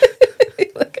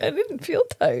 Like, I didn't feel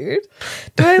tired.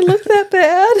 Do I look that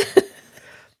bad?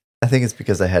 I think it's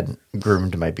because I hadn't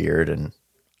groomed my beard in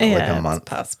like a month. It's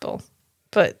possible.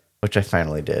 But which I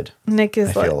finally did. Nick is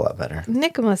I feel a lot better.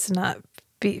 Nick must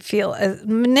feel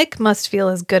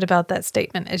as good about that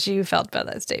statement as you felt about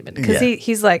that statement, because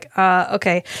he's like,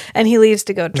 okay, and he leaves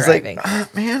to go driving.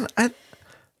 Like, man, I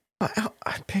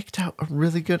picked out a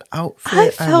really good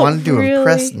outfit. I wanted to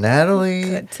impress Natalie.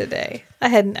 Good today. I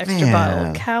had an extra bottle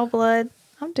of cow blood.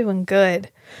 I'm doing good.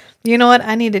 You know what?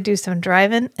 I need to do some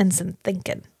driving and some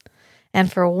thinking. And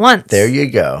for once, there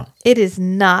you go. It is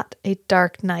not a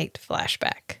Dark Knight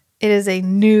flashback. It is a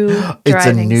new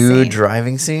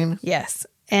driving scene? Yes.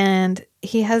 And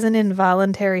he has an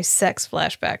involuntary sex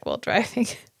flashback while driving.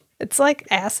 It's like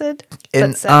acid,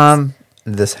 but sex.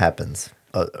 This happens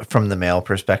from the male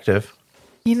perspective.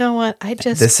 You know what?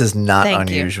 This is not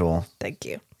unusual. Thank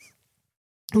you.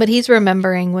 But he's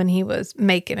remembering when he was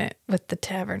making it with the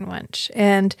tavern wench.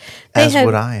 And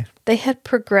they had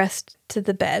progressed to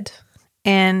the bed.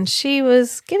 And she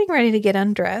was getting ready to get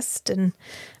undressed and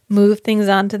move things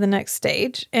on to the next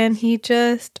stage. And he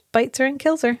just bites her and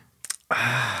kills her.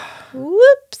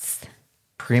 Whoops.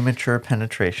 Premature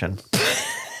penetration.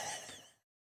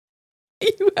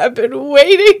 You have been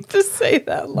waiting to say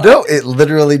that line. No, it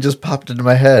literally just popped into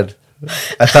my head.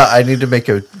 I thought I need to make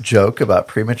a joke about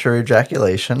premature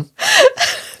ejaculation.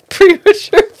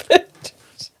 Premature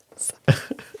penetration.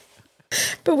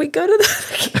 But we go to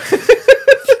the...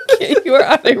 You are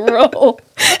on a roll.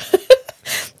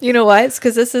 You know why? It's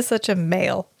because this is such a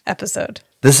male episode.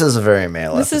 This is a very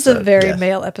male episode. This is a very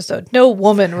male episode. No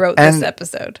woman wrote this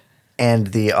episode. And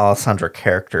the Alessandra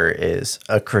character is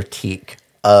a critique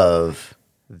of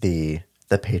the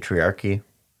patriarchy.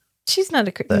 She's not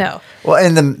no. Well,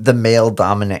 in the male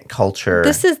dominant culture.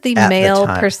 This is the male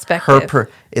perspective.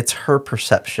 It's her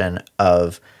perception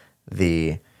of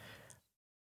the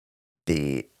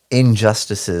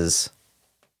injustices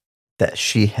that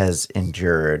she has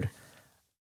endured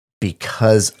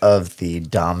because of the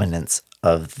dominance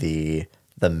of the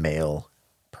male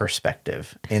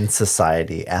perspective in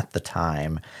society at the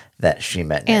time that she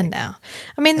met Nick. And now.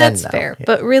 I mean, that's fair. Yeah.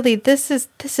 But really, this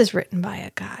is written by a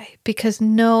guy because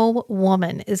no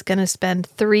woman is going to spend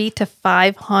 300 to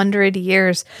 500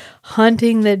 years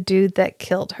hunting the dude that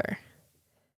killed her.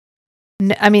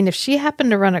 I mean, if she happened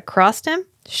to run across him,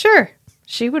 sure,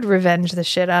 she would revenge the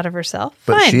shit out of herself.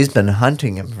 But Fine. she's been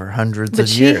hunting him for hundreds of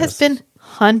years. But she has been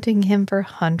hunting him for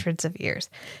hundreds of years.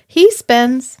 He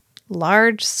spends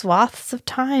large swaths of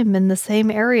time in the same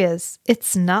areas.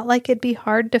 It's not like it'd be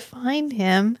hard to find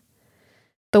him.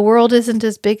 The world isn't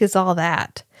as big as all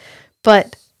that.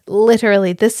 But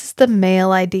literally, this is the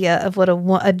male idea of what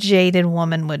a jaded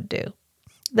woman would do.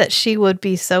 That she would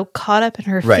be so caught up in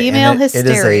her female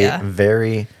hysteria. It is a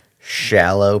very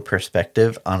shallow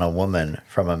perspective on a woman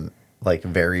from a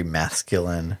very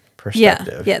masculine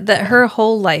perspective. Yeah, that her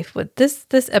whole life would. This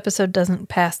episode doesn't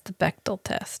pass the Bechdel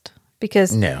test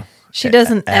because no. She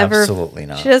doesn't absolutely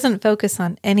not. She doesn't focus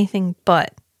on anything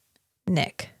but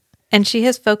Nick. And she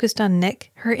has focused on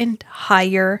Nick her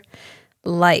entire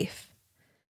life.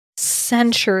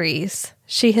 Centuries.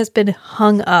 She has been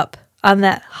hung up on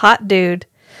that hot dude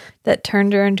that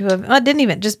turned her into didn't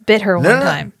even, just bit her one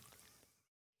time.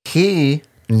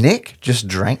 Nick just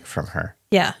drank from her.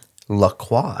 Yeah.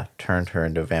 LaCroix turned her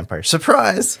into a vampire.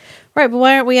 Surprise! Right, but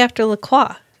why aren't we after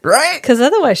LaCroix? Right? Because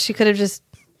otherwise she could have just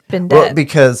been dead. Well,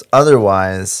 because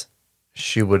otherwise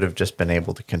she would have just been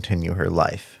able to continue her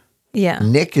life. Yeah.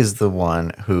 Nick is the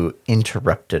one who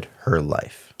interrupted her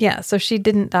life. Yeah, so she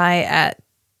didn't die at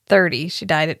 30. She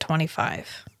died at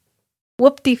 25.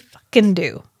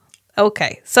 Whoop-de-fucking-do.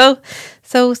 Okay, so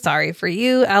sorry for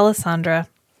you, Alessandra.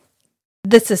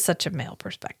 This is such a male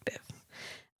perspective.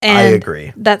 And I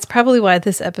agree. That's probably why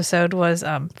this episode was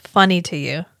funny to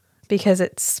you, because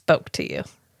it spoke to you.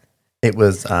 It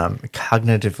was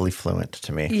cognitively fluent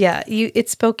to me. Yeah, it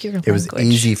spoke your language. It was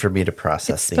easy for me to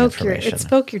process the information. It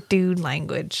spoke your dude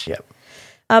language. Yep.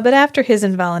 But after his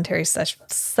involuntary sex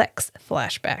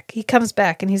flashback, he comes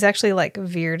back and he's actually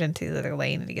veered into the other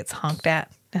lane and he gets honked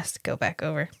at. Has to go back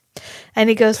over. And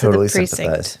he goes Totally to the precinct.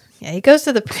 Sympathize. Yeah, he goes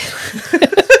to the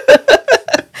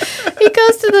he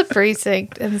goes to the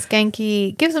precinct and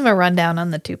Skanky gives him a rundown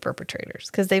on the two perpetrators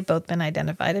because they've both been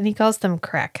identified and he calls them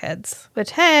crackheads,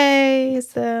 which, hey,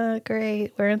 is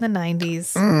great. We're in the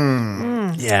 90s.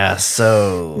 Yeah,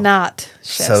 so not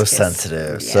so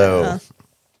sensitive. Yeah.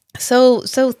 So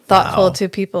thoughtful to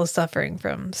people suffering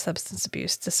from substance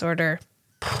abuse disorder.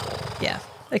 Yeah,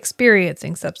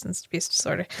 experiencing substance abuse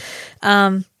disorder.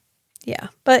 Yeah,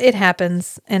 but it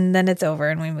happens and then it's over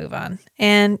and we move on.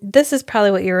 And this is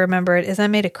probably what you remember it is I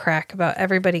made a crack about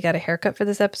everybody got a haircut for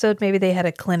this episode. Maybe they had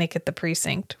a clinic at the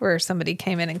precinct where somebody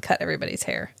came in and cut everybody's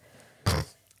hair.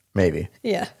 Maybe.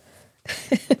 Yeah.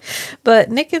 But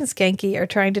Nick and Skanky are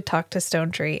trying to talk to Stone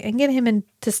Tree and get him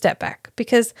to step back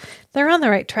because they're on the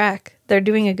right track. They're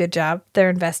doing a good job. They're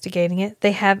investigating it.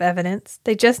 They have evidence.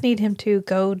 They just need him to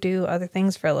go do other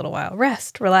things for a little while.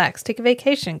 Rest, relax, take a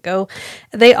vacation, go.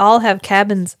 They all have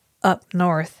cabins up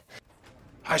north.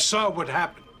 I saw what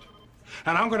happened,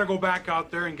 and I'm going to go back out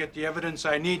there and get the evidence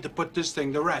I need to put this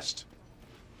thing to rest.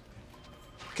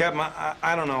 Captain,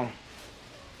 I don't know.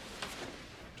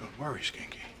 Don't worry,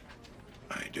 Skinky.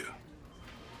 I do.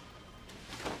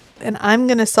 And I'm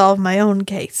going to solve my own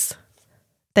case.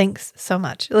 Thanks so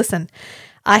much. Listen,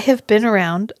 I have been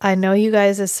around. I know you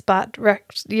guys'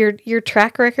 your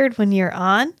track record when you're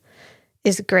on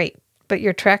is great, but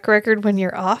your track record when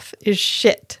you're off is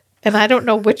shit. And I don't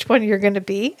know which one you're going to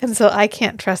be. And so I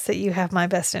can't trust that you have my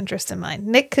best interest in mind.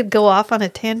 Nick could go off on a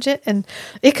tangent and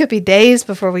it could be days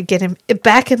before we get him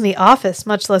back in the office,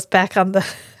 much less back on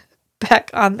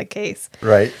the case.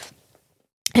 Right.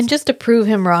 And just to prove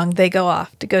him wrong, they go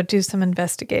off to go do some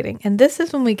investigating. And this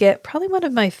is when we get probably one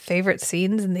of my favorite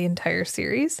scenes in the entire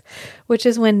series, which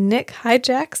is when Nick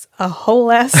hijacks a whole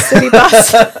ass city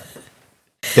bus.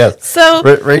 Yes. So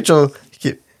Rachel,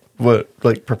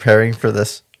 preparing for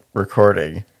this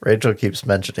recording, Rachel keeps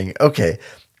mentioning, okay,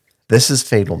 this is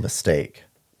Fatal Mistake,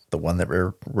 the one that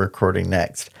we're recording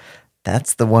next.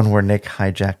 That's the one where Nick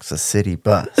hijacks a city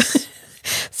bus.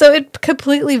 So it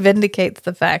completely vindicates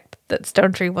the fact that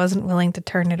Stone Tree wasn't willing to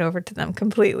turn it over to them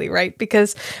completely, right?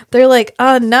 Because they're like,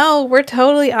 oh no, we're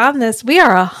totally on this. We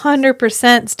are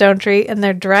 100% Stone Tree. And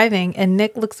they're driving and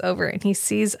Nick looks over and he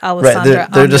sees Alessandra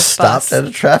right, they're on just this bus. stopped at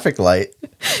a traffic light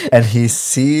and he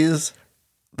sees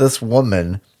this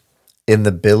woman in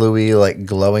the billowy,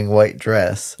 glowing white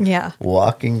dress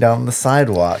walking down the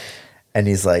sidewalk. And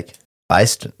he's like, Bye,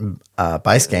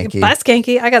 Skanky. Bye,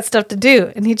 Skanky. I got stuff to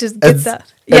do. And he just gets up.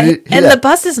 Yeah. And the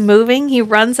bus is moving. He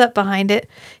runs up behind it.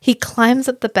 He climbs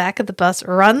up the back of the bus,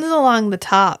 runs along the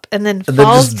top, and then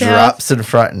falls down. Drops in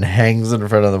front and hangs in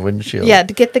front of the windshield. Yeah,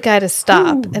 to get the guy to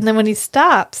stop. Ooh. And then when he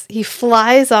stops, he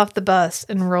flies off the bus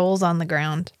and rolls on the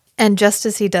ground. And just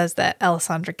as he does that,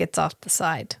 Alessandra gets out the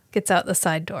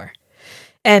side door.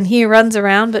 And he runs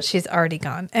around, but she's already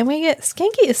gone. And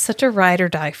Skanky is such a ride or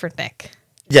die for Nick.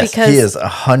 Yes, he is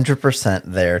 100%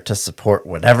 there to support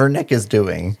whatever Nick is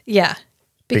doing. Yeah.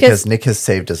 Because Nick has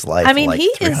saved his life he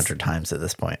 300 times at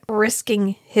this point.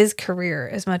 Risking his career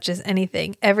as much as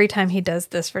anything every time he does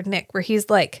this for Nick, where he's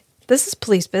like, this is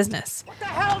police business. What the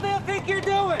hell do you think you're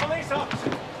doing? Police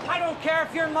officer. I don't care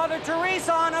if you're Mother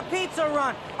Teresa on a pizza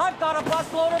run. I've got a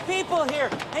busload of people here,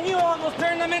 and you almost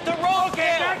turned them into roadkill.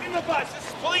 Okay, back in the bus. This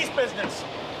is police business.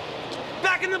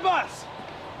 Back in the bus.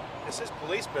 This is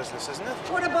police business, isn't it?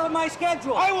 What about my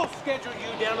schedule? I will schedule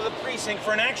you down to the precinct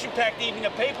for an action-packed evening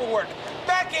of paperwork.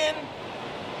 Back in.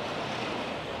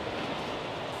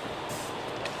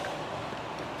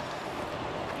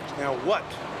 Now what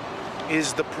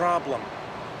is the problem?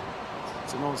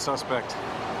 It's an old suspect.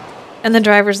 And the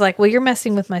driver's like, well, you're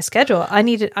messing with my schedule. I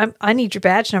need your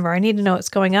badge number. I need to know what's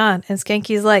going on. And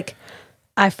Skanky's like,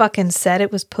 I fucking said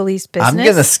it was police business. I'm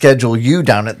going to schedule you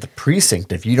down at the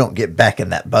precinct if you don't get back in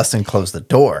that bus and close the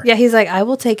door. Yeah, he's like, I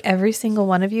will take every single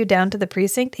one of you down to the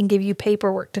precinct and give you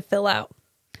paperwork to fill out.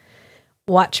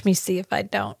 Watch me see if I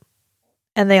don't.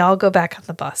 And they all go back on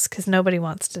the bus because nobody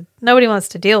wants to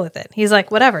deal with it. He's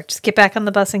like, whatever, just get back on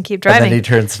the bus and keep driving. And then he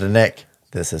turns to Nick.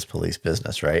 This is police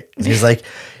business, right? And he's like,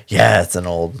 yeah, it's an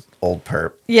old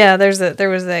perp. Yeah, there was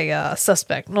a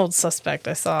suspect, an old suspect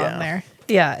I saw in there.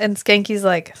 Yeah, and Skanky's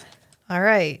like, all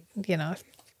right, if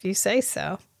you say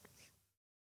so.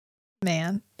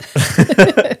 Man.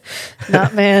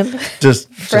 Not man.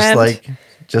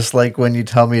 Just like when you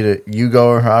tell me to, you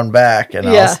go around back and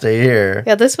I'll stay here.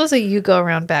 Yeah, this was a you go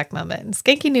around back moment. And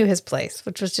Skanky knew his place,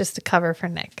 which was just a cover for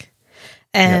Nick.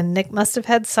 And Nick must have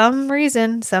had some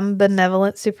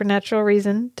benevolent supernatural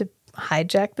reason to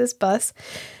hijack this bus.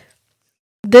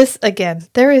 This, again,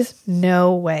 there is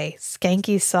no way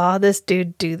Skanky saw this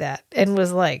dude do that and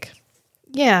was like,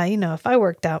 yeah, if I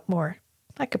worked out more,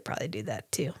 I could probably do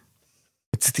that too.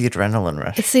 It's the adrenaline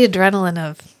rush. It's the adrenaline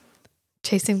of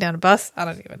chasing down a bus. I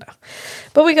don't even know.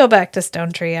 But we go back to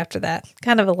Stone Tree after that.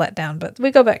 Kind of a letdown, but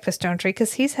we go back to Stone Tree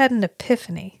because he's had an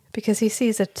epiphany because he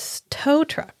sees a tow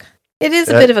truck. It is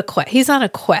a bit of a quest. He's on a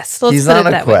quest. Let's put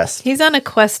it that way. He's on a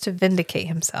quest to vindicate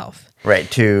himself. Right,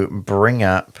 to bring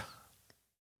up,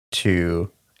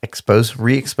 to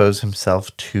re-expose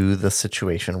himself to the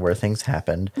situation where things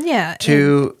happened. Yeah.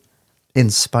 To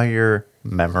inspire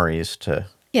memories to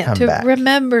come back.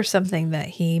 Remember something that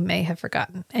he may have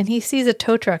forgotten. And he sees a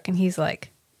tow truck and he's like,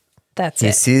 that's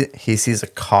it. He sees a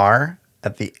car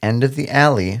at the end of the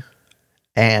alley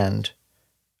and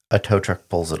a tow truck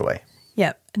pulls it away.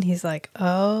 Yep. And he's like,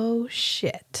 oh,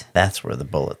 shit. That's where the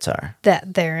bullets are.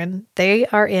 They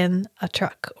are in a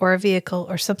truck or a vehicle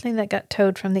or something that got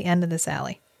towed from the end of this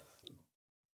alley.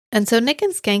 And so Nick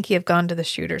and Skanky have gone to the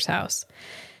shooter's house.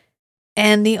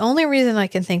 And the only reason I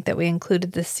can think that we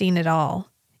included this scene at all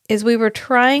is we were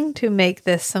trying to make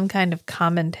this some kind of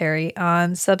commentary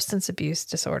on substance abuse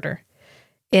disorder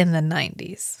in the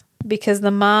 90s. Because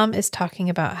the mom is talking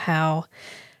about how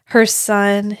her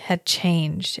son had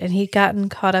changed and he'd gotten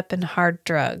caught up in hard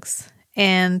drugs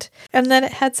and that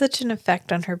it had such an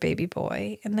effect on her baby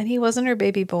boy and that he wasn't her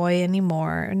baby boy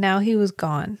anymore. And now he was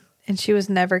gone and she was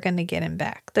never going to get him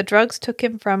back. The drugs took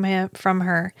him from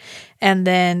her, and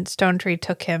then Stone Tree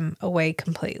took him away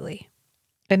completely.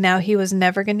 And now he was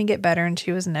never going to get better and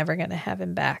she was never going to have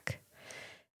him back.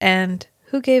 And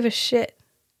who gave a shit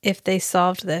if they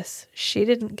solved this? She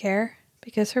didn't care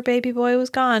because her baby boy was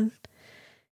gone.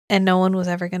 And no one was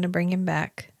ever going to bring him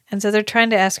back. And so they're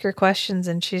trying to ask her questions,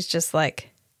 and she's just like,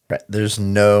 right. There's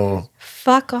no...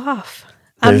 Fuck off.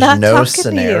 I'm not talking to you. There's no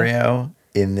scenario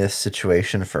in this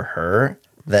situation for her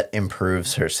that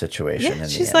improves her situation in the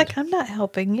end. She's like, I'm not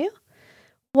helping you.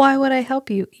 Why would I help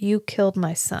you? You killed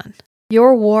my son.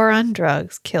 Your war on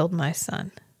drugs killed my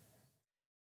son.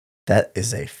 That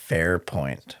is a fair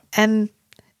point. And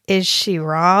is she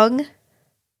wrong?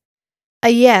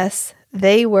 Yes.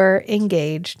 They were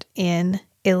engaged in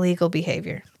illegal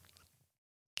behavior.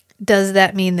 Does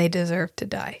that mean they deserve to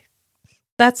die?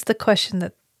 That's the question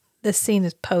that this scene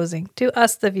is posing to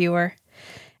us, the viewer,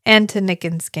 and to Nick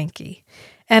and Skanky.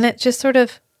 And it just sort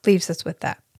of leaves us with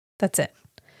that. That's it.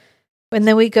 And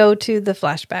then we go to the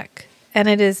flashback, and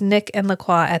it is Nick and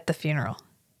LaCroix at the funeral.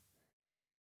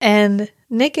 And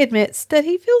Nick admits that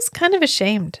he feels kind of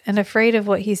ashamed and afraid of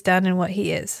what he's done and what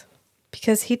he is,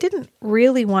 because he didn't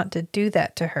really want to do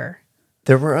that to her.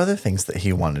 There were other things that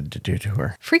he wanted to do to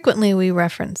her. Frequently, we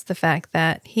reference the fact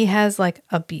that he has like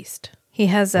a beast. He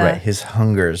has a... Right, his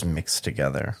hungers mixed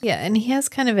together. Yeah, and he has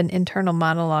kind of an internal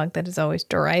monologue that is always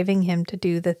driving him to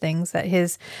do the things that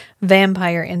his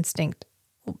vampire instinct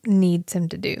needs him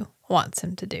to do, wants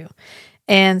him to do.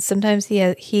 And sometimes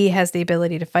he has the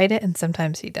ability to fight it, and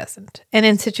sometimes he doesn't. And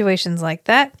in situations like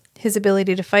that, his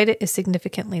ability to fight it is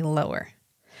significantly lower,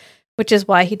 which is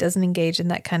why he doesn't engage in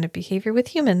that kind of behavior with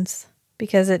humans,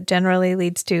 because it generally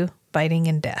leads to biting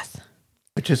and death.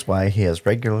 Which is why he has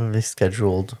regularly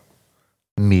scheduled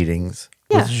meetings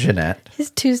with Jeanette.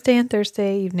 His Tuesday and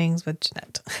Thursday evenings with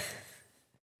Jeanette.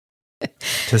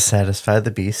 To satisfy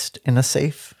the beast in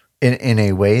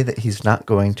a way that he's not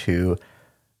going to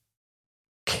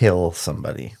kill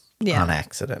somebody on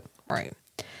accident. Right.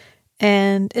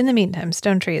 And in the meantime,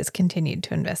 Stonetree has continued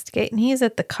to investigate, and he's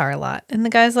at the car lot. And the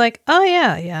guy's like, oh,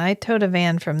 yeah, I towed a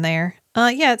van from there.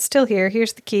 Yeah, it's still here.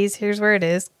 Here's the keys. Here's where it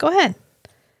is. Go ahead.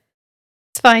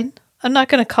 It's fine. I'm not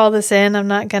going to call this in. I'm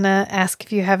not going to ask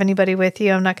if you have anybody with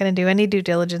you. I'm not going to do any due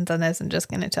diligence on this. I'm just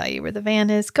going to tell you where the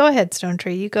van is. Go ahead,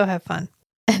 Stonetree. You go have fun.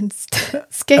 And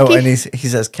Skanky... Oh, and he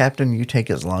says, Captain, you take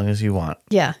as long as you want.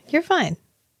 Yeah, you're fine.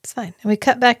 It's fine. And we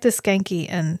cut back to Skanky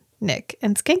and Nick.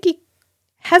 And Skanky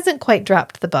hasn't quite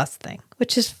dropped the bus thing,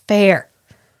 which is fair.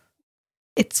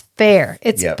 It's fair.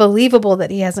 It's believable that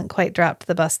he hasn't quite dropped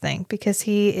the bus thing, because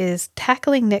he is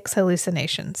tackling Nick's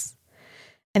hallucinations.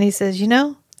 And he says, you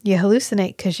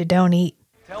hallucinate because you don't eat.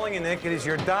 Telling you, Nick, it is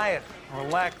your diet, or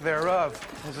lack thereof.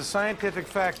 It's a scientific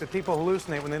fact that people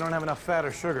hallucinate when they don't have enough fat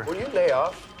or sugar. Will you lay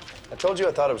off? I told you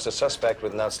I thought it was a suspect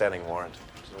with an outstanding warrant.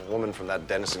 It was a woman from that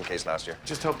Dennison case last year.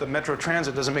 Just hope that Metro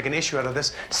Transit doesn't make an issue out of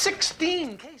this.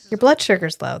 16 cases. Your blood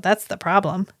sugar's low. That's the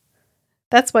problem.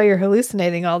 That's why you're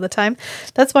hallucinating all the time.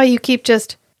 That's why you keep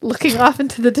just looking off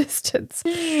into the distance.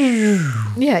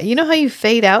 Yeah, you know how you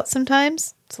fade out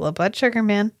sometimes? It's low blood sugar,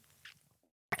 man.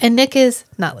 And Nick is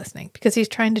not listening because he's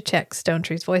trying to check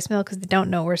Stonetree's voicemail because they don't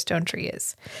know where Stonetree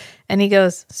is. And he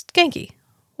goes, Skanky,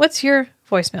 what's your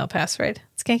voicemail password?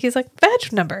 Skanky's like,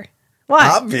 badge number. Why?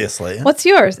 Obviously. What's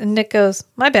yours? And Nick goes,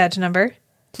 my badge number.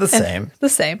 The same.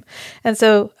 And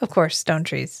so, of course,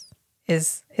 Stonetree's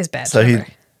is his badge number.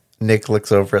 Nick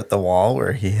looks over at the wall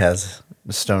where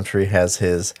Stonetree has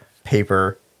his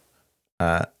paper,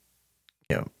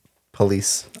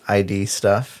 police ID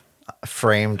stuff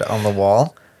framed on the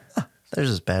wall. There's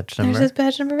his badge number. There's his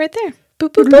badge number right there.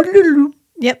 Boop, boop, boop.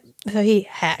 Yep. So he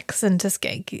hacks into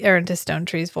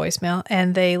Stonetree's voicemail,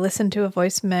 and they listen to a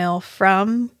voicemail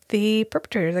from the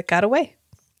perpetrator that got away.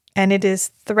 And it is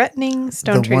threatening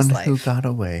Stonetree's life. The one who got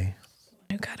away.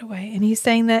 And he's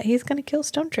saying that he's going to kill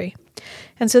Stonetree.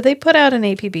 And so they put out an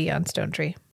APB on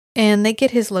Stonetree, and they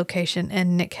get his location,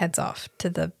 and Nick heads off to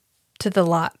the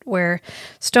lot where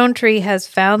Stonetree has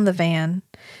found the van,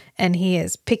 and he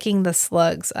is picking the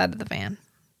slugs out of the van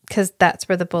because that's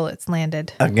where the bullets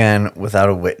landed. Again, without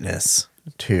a witness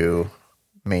to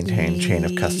maintain chain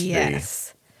of custody.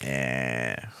 Yes.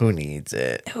 Yeah. Who needs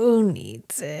it?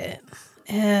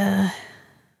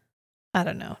 I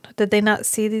don't know. Did they not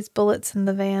see these bullets in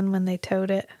the van when they towed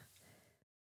it?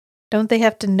 Don't they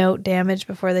have to note damage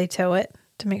before they tow it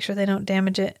to make sure they don't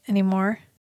damage it anymore?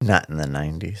 Not in the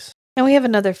 90s. And we have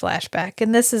another flashback,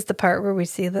 and this is the part where we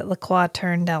see that Lacroix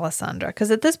turned Alessandra,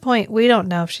 because at this point, we don't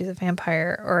know if she's a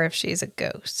vampire or if she's a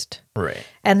ghost. Right.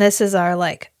 And this is our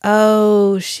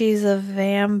oh, she's a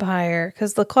vampire,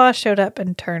 because Lacroix showed up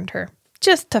and turned her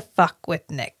just to fuck with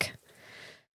Nick.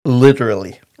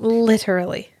 Literally.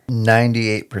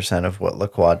 98% of what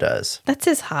Lacroix does. That's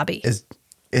his hobby.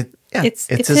 It's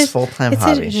his full-time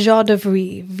hobby. It's his joie de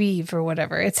vivre or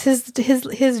whatever. It's his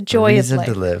joy of life.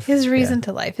 To live. His reason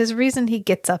to life. His reason he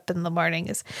gets up in the morning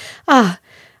is,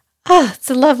 it's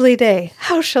a lovely day.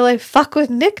 How shall I fuck with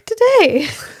Nick today?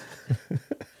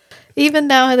 Even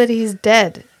now that he's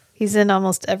dead, he's in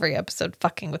almost every episode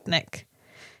fucking with Nick.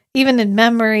 Even in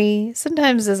memory,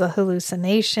 sometimes as a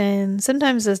hallucination,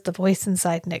 sometimes as the voice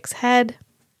inside Nick's head.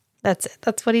 That's it.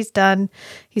 That's what he's done.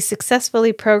 He's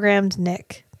successfully programmed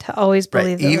Nick to always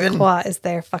believe that Lacroix is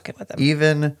there fucking with him.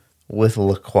 Even with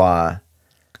Lacroix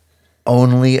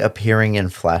only appearing in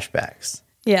flashbacks.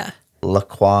 Yeah.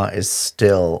 Lacroix is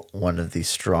still one of the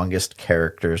strongest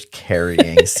characters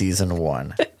carrying season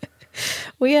 1.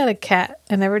 We had a cat,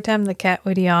 and every time the cat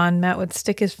would yawn, Matt would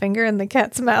stick his finger in the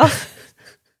cat's mouth.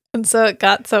 And so it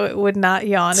got so it would not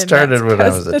yawn. Started when I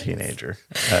was a teenager.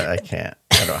 I can't.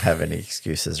 I don't have any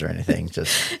excuses or anything.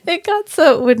 Just It got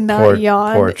so it would not Poor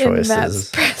yawn in choices. Matt's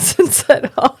presence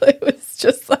at all. It was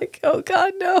just like, oh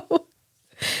God, no.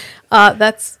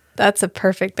 That's a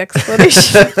perfect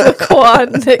explanation of LaCroix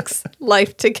and Nick's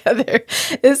life together.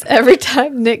 Is every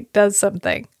time Nick does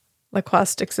something, LaCroix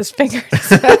sticks his finger in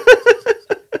his mouth.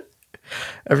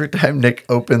 every time Nick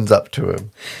opens up to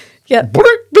him. Yeah. Boop.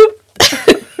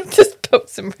 Just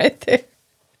pokes him right there.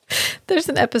 There's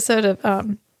an episode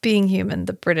of Being Human,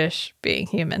 the British Being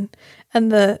Human,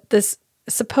 and this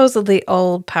supposedly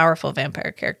old, powerful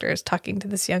vampire character is talking to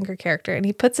this younger character, and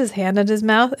he puts his hand in his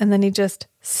mouth, and then he just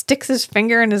sticks his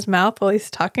finger in his mouth while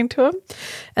he's talking to him,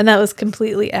 and that was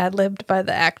completely ad-libbed by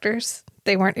the actors.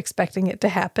 They weren't expecting it to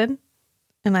happen,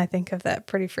 and I think of that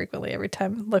pretty frequently every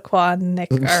time LaCroix and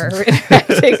Nick are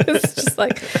interacting. It's just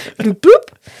like, boop, boop.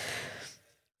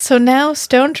 So now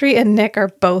Stonetree and Nick are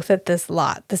both at this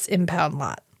impound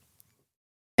lot.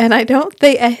 And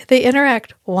they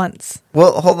interact once.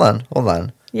 Well, hold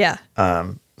on. Yeah.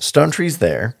 Stonetree's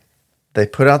there. They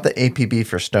put out the APB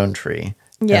for Stonetree.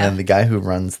 Yeah. And then the guy who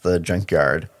runs the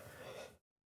junkyard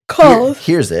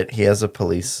hears it. He has a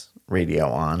police radio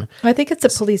on. I think it's a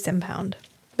police impound.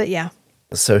 But yeah.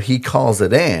 So he calls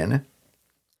it in.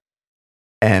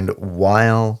 And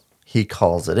while he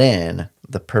calls it in,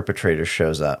 the perpetrator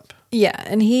shows up. Yeah.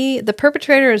 And the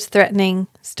perpetrator is threatening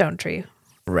Stonetree.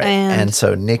 Right. And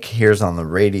so Nick hears on the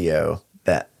radio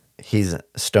that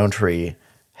Stonetree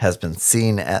has been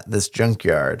seen at this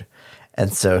junkyard.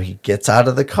 And so he gets out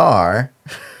of the car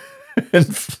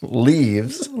and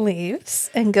leaves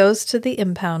And goes to the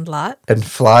impound lot. and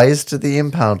flies to the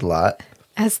impound lot.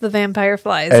 As the vampire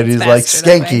flies. And it's he's like, faster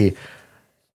that way. Skanky,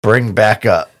 bring back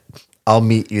up. I'll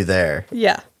meet you there.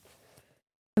 Yeah.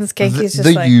 And Skanky's just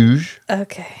the like, huge.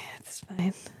 okay, it's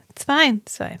fine.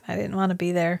 It's fine. I didn't want to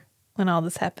be there when all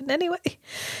this happened anyway.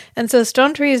 And so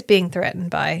Stonetree is being threatened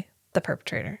by the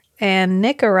perpetrator. And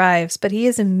Nick arrives, but he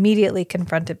is immediately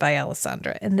confronted by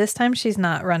Alessandra. And this time she's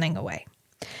not running away.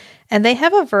 And they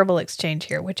have a verbal exchange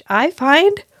here, which I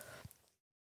find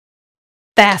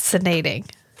fascinating.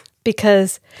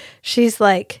 Because she's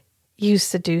like, you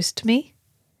seduced me.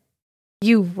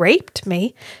 You raped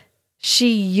me.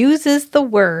 She uses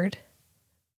the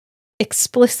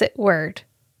explicit word,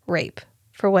 rape,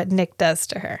 for what Nick does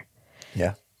to her.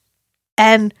 Yeah.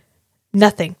 And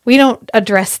nothing. We don't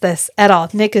address this at all.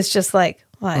 Nick is just like,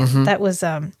 what? Mm-hmm.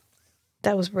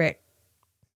 That was Rick.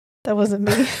 That wasn't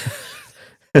me.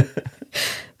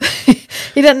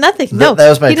 He did nothing. No, that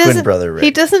was my he twin doesn't- brother, Rick.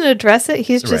 He doesn't address it.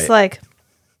 He's just Right. like,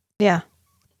 yeah,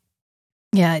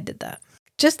 I did that.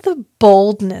 Just the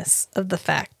boldness of the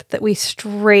fact that we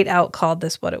straight out called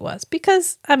this what it was.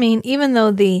 Because, I mean, even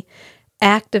though the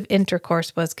act of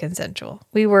intercourse was consensual,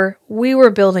 we were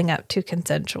building up to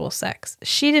consensual sex.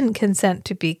 She didn't consent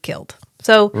to be killed.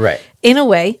 So, Right. in a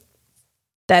way,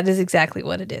 that is exactly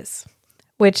what it is.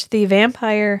 Which the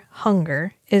vampire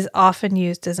hunger is often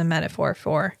used as a metaphor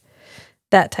for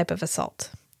that type of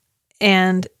assault.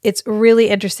 And it's really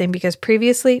interesting because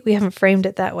previously we haven't framed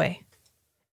it that way.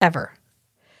 Ever.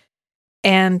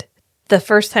 And the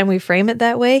first time we frame it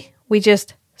that way, we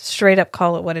just straight up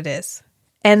call it what it is.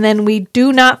 And then we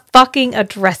do not fucking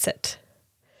address it.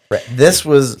 Right. This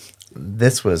was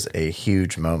a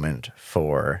huge moment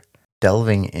for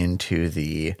delving into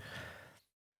the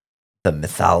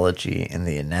mythology and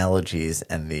the analogies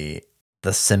and the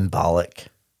symbolic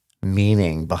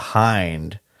meaning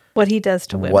behind What he does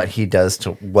to women.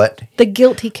 The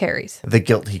guilt he carries. The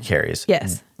guilt he carries.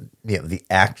 Yes. The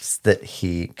acts that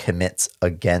he commits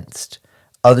against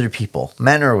other people,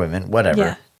 men or women, whatever.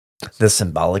 Yeah. The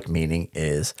symbolic meaning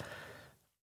is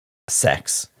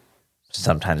sex,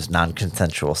 sometimes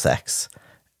non-consensual sex.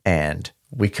 And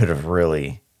we could have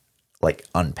really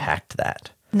unpacked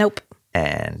that. Nope.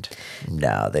 And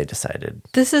no, they decided.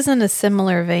 This is in a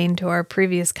similar vein to our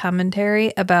previous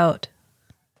commentary about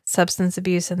substance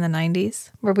abuse in the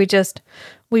 90s, where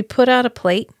we put out a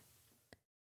plate,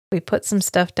 we put some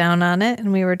stuff down on it,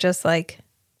 and we were just like,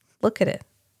 look at it.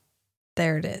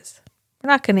 There it is. We're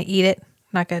not going to eat it.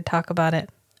 We're not going to talk about it.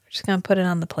 We're just going to put it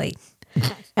on the plate.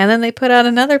 And then they put out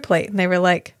another plate, and they were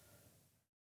like,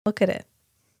 look at it.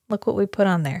 Look what we put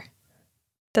on there.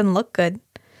 Doesn't look good.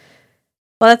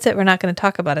 Well, that's it. We're not going to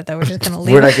talk about it, though. We're just going to leave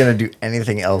it. We're not going to do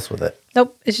anything else with it.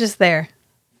 Nope. It's just there.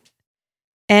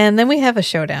 And then we have a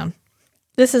showdown.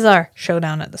 This is our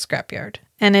showdown at the scrapyard.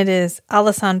 And it is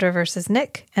Alessandra versus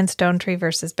Nick and Stonetree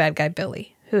versus bad guy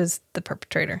Billy, who is the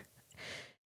perpetrator.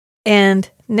 And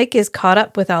Nick is caught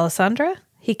up with Alessandra.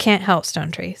 He can't help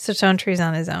Stonetree. So Stonetree's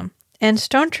on his own. And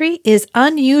Stonetree is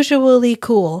unusually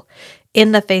cool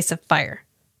in the face of fire.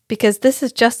 because this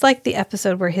is just like the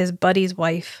episode where his buddy's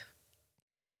wife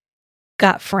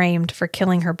got framed for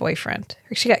killing her boyfriend.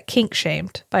 She got kink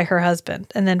shamed by her husband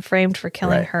and then framed for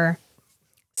killing her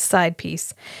side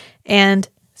piece. And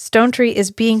Stonetree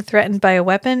is being threatened by a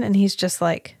weapon, and he's just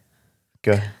like,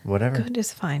 Go, whatever. Good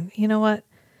is fine. You know what?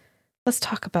 Let's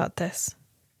talk about this.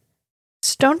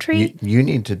 Stonetree. You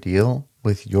need to deal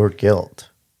with your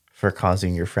guilt for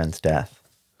causing your friend's death.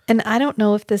 And I don't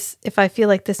know if I feel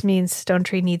like this means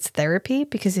Stonetree needs therapy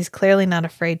because he's clearly not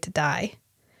afraid to die.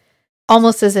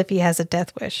 Almost as if he has a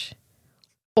death wish.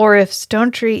 Or if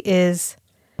Stonetree is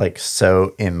like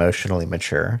so emotionally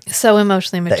mature.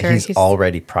 That he's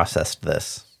already processed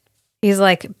this. He's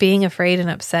like, being afraid and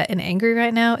upset and angry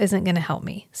right now isn't going to help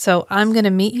me. So I'm going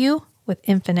to meet you with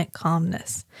infinite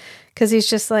calmness. Because he's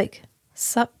just like,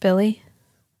 sup, Billy?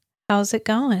 How's it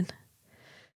going?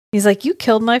 He's like, you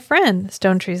killed my friend.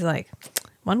 Stonetree's like,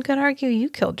 one could argue you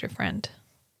killed your friend.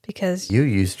 Because you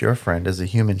used your friend as a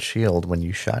human shield when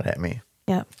you shot at me.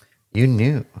 Yeah. You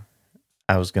knew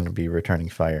I was going to be returning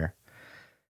fire.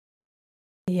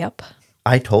 Yep.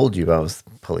 I told you I was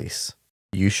police.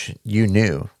 You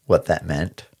knew what that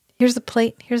meant. Here's a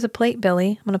plate. Here's a plate,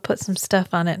 Billy. I'm going to put some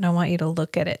stuff on it, and I want you to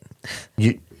look at it.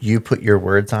 You put your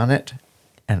words on it,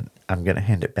 and I'm going to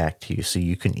hand it back to you so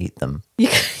you can eat them. You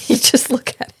just look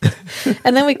at it.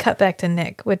 And then we cut back to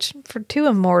Nick, which for two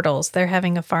immortals, they're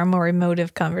having a far more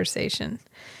emotive conversation.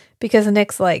 Because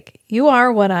Nick's like, you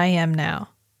are what I am now.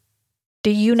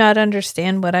 Do you not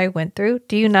understand what I went through?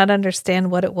 Do you not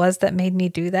understand what it was that made me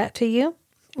do that to you?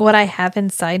 What I have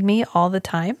inside me all the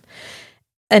time?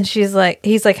 And he's like,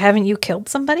 haven't you killed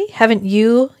somebody? Haven't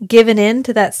you given in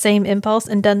to that same impulse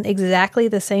and done exactly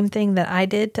the same thing that I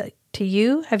did to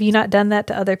you? Have you not done that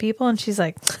to other people? And she's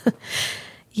like,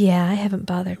 yeah, I haven't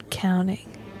bothered counting.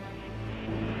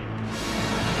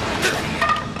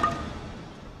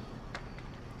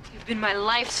 You've been my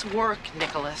life's work,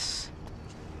 Nicholas.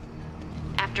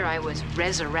 After I was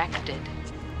resurrected,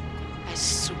 I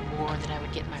swore that I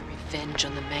would get my revenge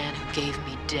on the man who gave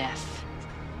me death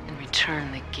and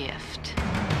return the gift.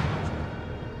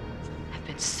 I've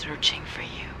been searching for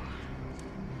you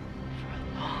for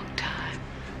a long time.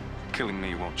 Killing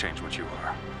me won't change what you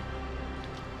are.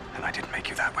 And I didn't make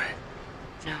you that way.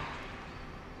 No,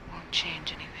 won't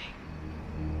change anything.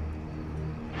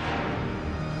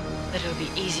 But it'll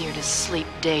be easier to sleep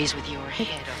days with your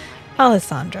head on my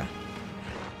Alessandra.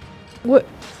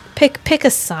 Pick a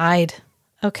side,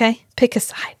 okay? Pick a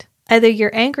side. Either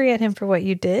you're angry at him for what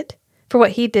you did, for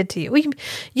what he did to you.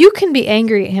 You can be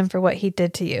angry at him for what he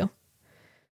did to you,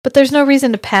 but there's no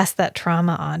reason to pass that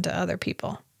trauma on to other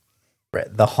people. Right.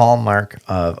 The hallmark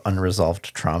of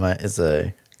unresolved trauma is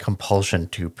a compulsion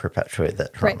to perpetuate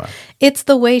that trauma. Right. It's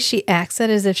the way she acts it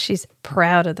as if she's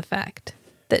proud of the fact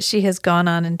that she has gone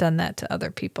on and done that to other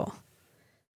people.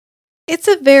 It's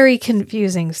a very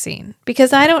confusing scene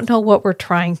because I don't know what we're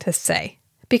trying to say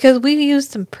because we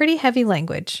used some pretty heavy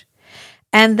language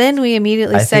and then we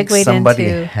immediately segued into... somebody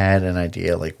had an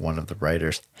idea, like one of the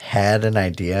writers had an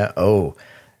idea. Oh,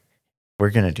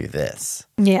 we're going to do this.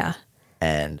 Yeah.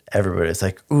 And everybody's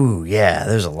like, ooh, yeah,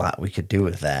 there's a lot we could do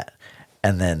with that.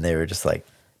 And then they were just like,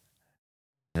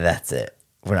 that's it.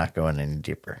 We're not going any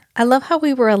deeper. I love how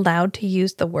we were allowed to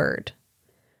use the word,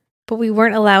 but we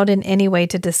weren't allowed in any way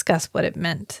to discuss what it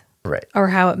meant. Right. Or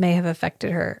how it may have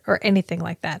affected her or anything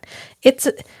like that.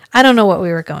 I don't know what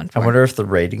we were going for. I wonder if the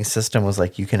rating system was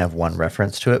like, you can have one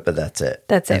reference to it, but that's it.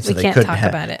 That's it. So we can't talk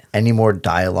about it. Any more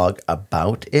dialogue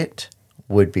about it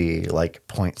would be like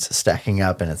points stacking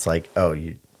up. And it's like, oh,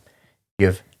 you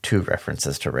have 2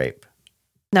 references to rape.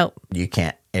 Nope. You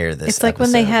can't air this. It's like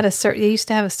when they had they used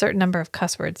to have a certain number of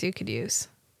cuss words you could use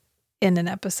in an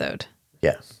episode.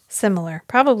 Yeah. Similar.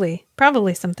 Probably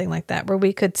something like that, where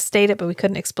we could state it, but we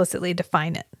couldn't explicitly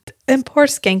define it. And poor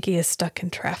Skanky is stuck in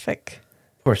traffic.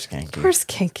 Poor Skanky. Poor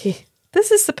Skanky.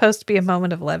 This is supposed to be a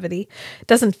moment of levity. It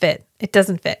doesn't fit.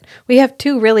 We have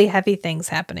 2 really heavy things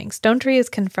happening. Stonetree is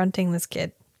confronting this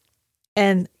kid,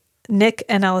 and Nick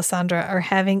and Alessandra are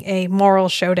having a moral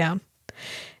showdown.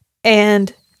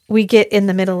 And we get in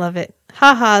the middle of it.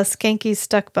 Haha, Skanky's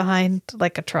stuck behind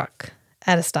like a truck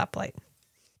at a stoplight.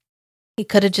 He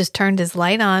could have just turned his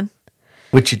light on.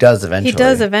 Which he does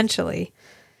eventually.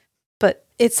 But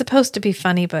it's supposed to be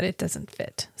funny, but it doesn't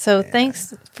fit. So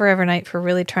thanks, Forever Night, for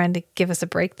really trying to give us a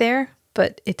break there.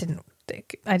 But it didn't.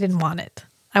 I didn't want it.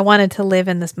 I wanted to live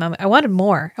in this moment. I wanted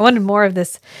more. I wanted more of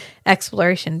this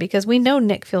exploration because we know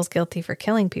Nick feels guilty for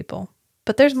killing people.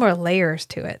 But there's more layers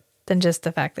to it than just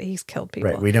the fact that he's killed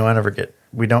people. Right. We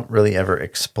don't really ever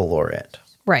explore it.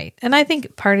 Right. And I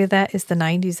think part of that is the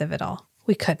 90s of it all.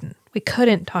 We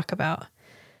couldn't talk about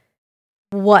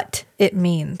what it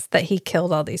means that he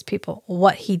killed all these people,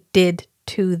 what he did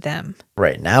to them.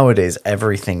 Right. Nowadays,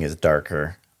 everything is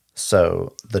darker.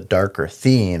 So the darker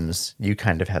themes, you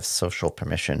kind of have social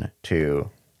permission to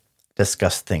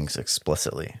discuss things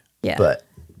explicitly. Yeah. But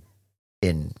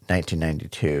in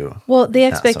 1992, well, the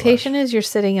not so expectation much. is you're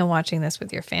sitting and watching this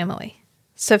with your family.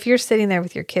 So if you're sitting there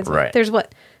with your kids, Right. there's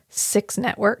 6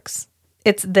 networks?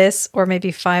 It's this or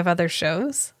maybe 5 other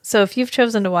shows. So if you've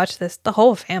chosen to watch this, the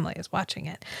whole family is watching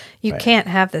it. You Right. can't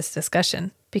have this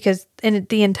discussion because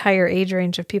the entire age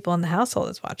range of people in the household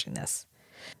is watching this.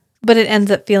 But it ends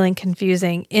up feeling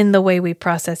confusing in the way we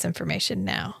process information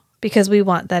now because we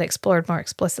want that explored more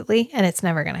explicitly, and it's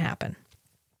never going to happen.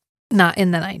 Not in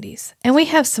the 90s. And we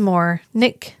have some more.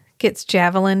 Nick gets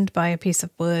javelined by a piece of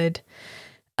wood.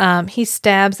 He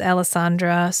stabs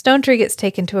Alessandra. Stonetree gets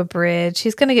taken to a bridge.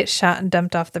 He's going to get shot and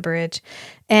dumped off the bridge.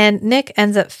 And Nick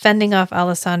ends up fending off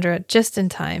Alessandra just in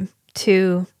time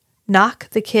to knock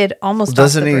the kid almost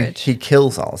off the bridge. He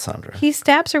kills Alessandra. He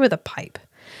stabs her with a pipe.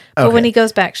 But when he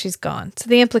goes back, she's gone. So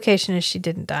the implication is she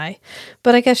didn't die.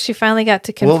 But I guess she finally got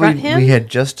to confront him. We had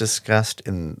just discussed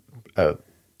in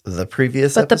the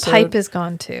previous but episode. The pipe is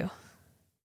gone too.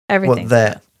 Everything's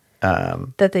gone.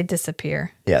 That they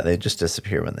disappear. Yeah, they just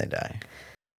disappear when they die.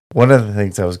 One of the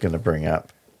things I was going to bring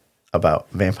up about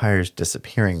vampires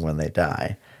disappearing when they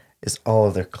die is all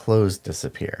of their clothes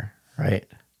disappear, right?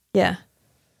 Yeah.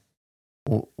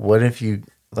 What if you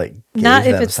gave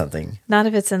them something? Not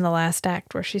if it's in the last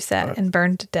act where she sat and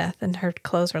burned to death and her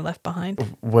clothes were left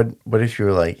behind. What if you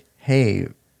were like, hey,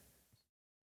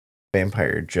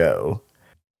 Vampire Joe,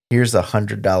 here's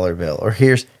 $100 bill, or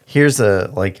here's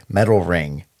a metal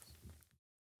ring.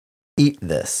 Eat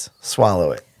this,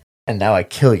 swallow it, and now I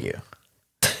kill you.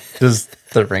 Does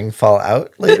the ring fall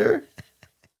out later?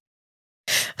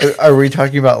 Are we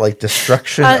talking about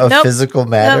destruction of nope. physical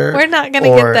matter? No, we're not going to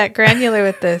get that granular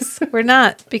with this. We're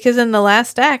not, because in the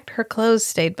last act, her clothes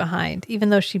stayed behind, even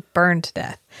though she burned to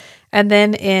death. And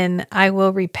then in I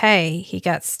Will Repay, he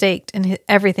got staked and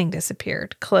everything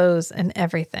disappeared, clothes and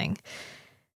everything.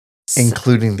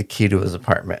 Including the key to his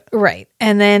apartment. Right.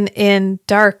 And then in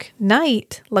Dark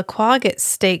Knight, LaCroix gets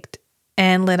staked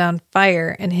and lit on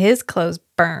fire and his clothes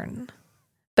burn.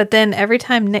 But then every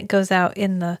time Nick goes out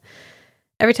in the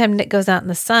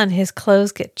sun, his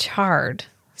clothes get charred.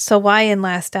 So why in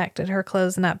last act did her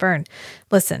clothes not burn?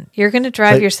 Listen, you're going to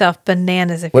drive yourself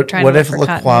bananas if you're trying to look for continuity.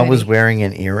 What if LaCroix was wearing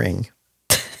an earring?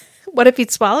 What if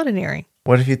he'd swallowed an earring?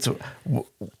 What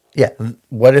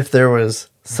if there was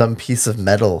some piece of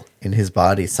metal in his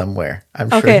body somewhere? I'm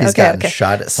sure he's gotten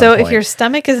shot at some point. So if your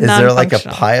stomach is non-functional. Is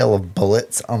there a pile of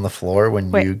bullets on the floor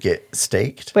when you get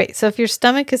staked? Wait, so if your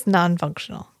stomach is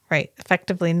non-functional, right,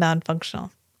 effectively non-functional,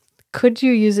 could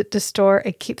you use it to store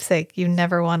a keepsake you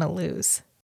never want to lose?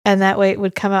 And that way it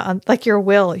would come out on your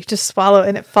will. You just swallow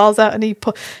and it falls out and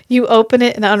you open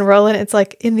it and unroll it. It's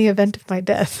like in the event of my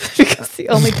death, because the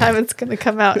only time it's going to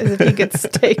come out is if you get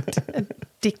staked and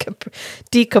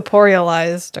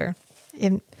decorporealized or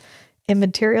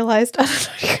immaterialized. I don't know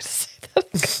how you're going to say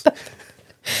that.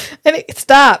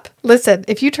 Stop. Listen,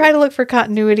 if you try to look for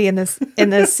continuity in this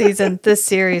season, this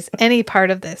series, any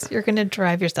part of this, you're going to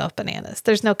drive yourself bananas.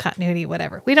 There's no continuity,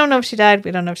 whatever. We don't know if she died.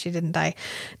 We don't know if she didn't die.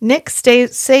 Nick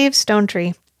saves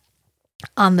Stonetree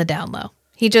on the down low.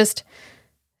 He just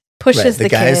pushes the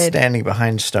kid. The guy is standing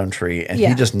behind Stonetree, and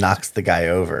he just knocks the guy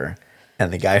over.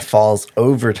 And the guy falls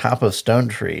over top of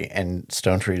Stonetree, and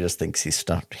Stonetree just thinks he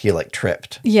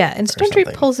tripped. Yeah, and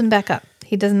Stonetree pulls him back up.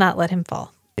 He does not let him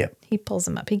fall. Yep. He pulls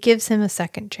him up. He gives him a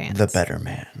second chance. The better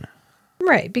man.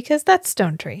 Right, because that's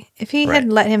Stonetree. If he had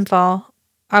let him fall,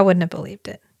 I wouldn't have believed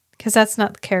it. Because that's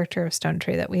not the character of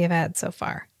Stonetree that we have had so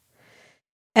far.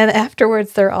 And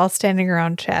afterwards, they're all standing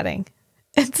around chatting.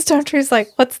 And Stonetree's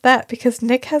like, what's that? Because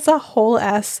Nick has a whole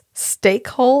ass stake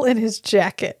hole in his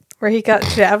jacket where he got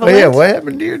javelined. Oh yeah, what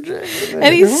happened to your jacket?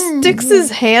 And he sticks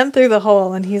his hand through the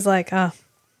hole and he's like, oh,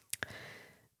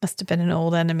 must have been an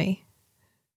old enemy.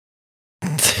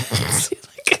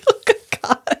 Like, oh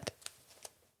God.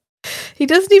 He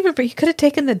doesn't even, he could have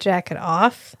taken the jacket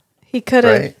off. He could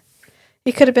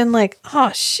have been like,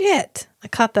 oh shit. I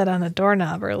caught that on a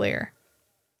doorknob earlier.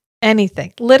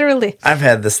 Anything. Literally. I've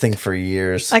had this thing for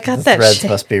years. I got the that. Threads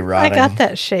must be rotting. I got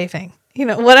that shaving.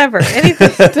 Whatever.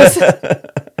 Anything.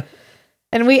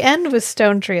 And we end with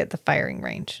Stonetree at the firing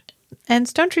range. And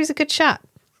Stonetree's a good shot.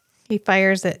 He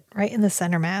fires it right in the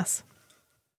center mass.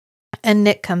 And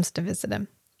Nick comes to visit him.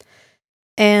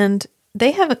 And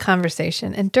they have a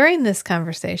conversation. And during this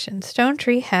conversation,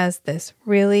 Stonetree has this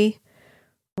really,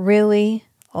 really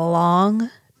long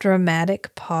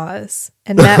dramatic pause.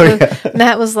 And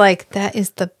Matt was like, that is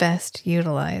the best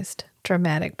utilized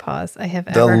dramatic pause I have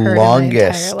ever heard in my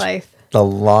entire life. The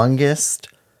longest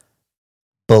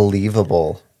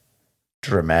believable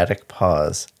dramatic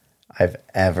pause I've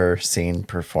ever seen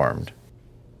performed.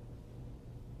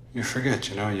 You forget,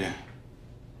 you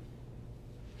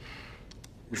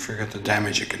forget the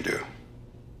damage it can do.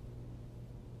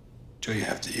 Till you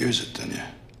have to use it, don't you?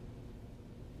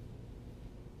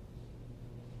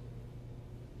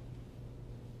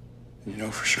 You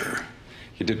know for sure.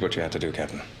 You did what you had to do,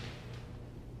 Captain.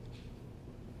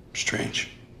 Strange.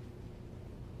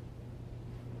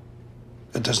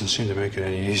 That doesn't seem to make it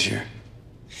any easier.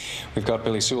 We've got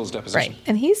Billy Sewell's deposition. Right.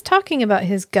 And he's talking about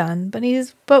his gun, but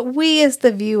we as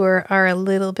the viewer are a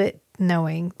little bit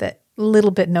knowing that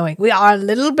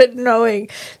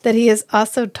he is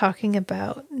also talking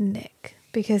about Nick,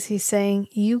 because he's saying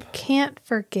you can't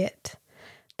forget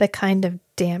the kind of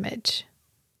damage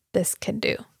this can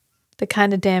do, the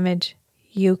kind of damage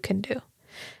you can do.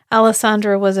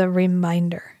 Alessandra was a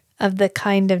reminder of the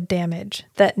kind of damage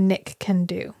that Nick can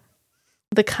do,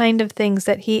 the kind of things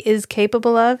that he is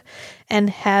capable of and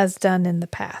has done in the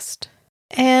past.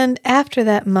 And after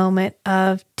that moment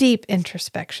of deep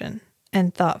introspection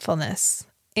and thoughtfulness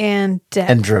and depth.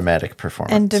 And dramatic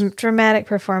performance. And dramatic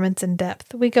performance and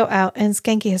depth, we go out and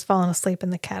Skanky has fallen asleep in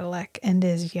the Cadillac and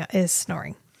is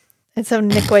snoring. And so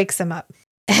Nick wakes him up.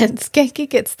 And Skanky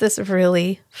gets this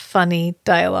really funny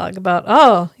dialogue about,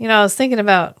 I was thinking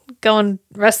about going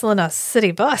wrestling a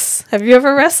city bus. Have you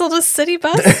ever wrestled a city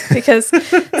bus? Because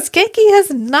Skanky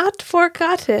has not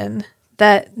forgotten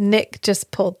that Nick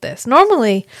just pulled this.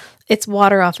 Normally, it's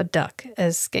water off a duck,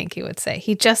 as Skanky would say.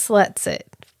 He just lets it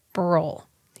roll.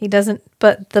 He doesn't,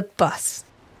 but the bus.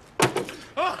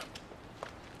 Oh,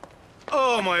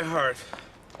 my heart.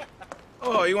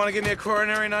 Oh, you want to give me a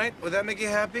coronary night? Would that make you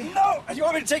happy? No! You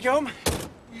want me to take you home?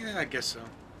 Yeah, I guess so.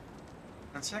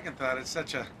 On second thought, it's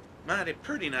such a mighty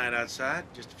pretty night outside.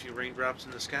 Just a few raindrops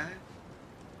in the sky.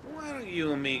 Why don't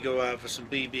you and me go out for some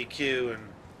BBQ and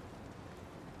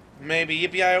maybe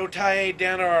yippee-i-o-tie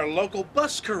down to our local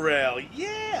bus corral?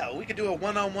 Yeah, we could do a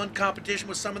one-on-one competition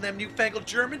with some of them newfangled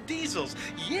German diesels.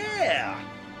 Yeah!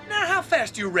 Now, how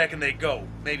fast do you reckon they go?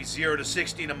 Maybe 0 to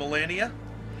 60 in a millennia?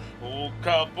 Old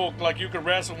cowpoke like you could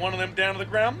wrestle one of them down to the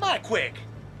ground my quick.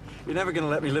 You're never gonna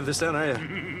let me live this down, are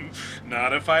you?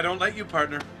 Not if I don't let you,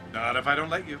 partner. Not if I don't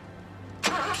let you.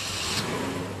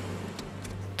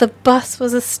 The bus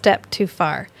was a step too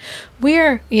far.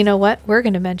 You know what? We're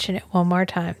going to mention it one more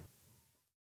time.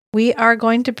 We are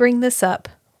going to bring this up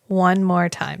one more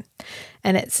time.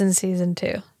 And it's in season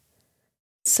 2.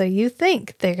 So you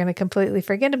think they're going to completely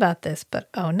forget about this, but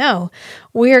oh no,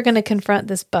 we are going to confront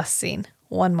this bus scene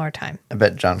one more time. I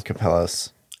bet John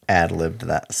Capellos ad-libbed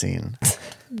that scene.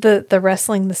 The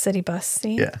wrestling the city bus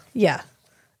scene? Yeah. Yeah.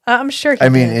 I'm sure he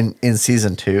did. In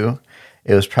season 2,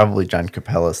 it was probably John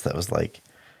Capellos that was like,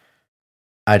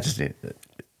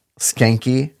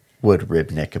 Skanky would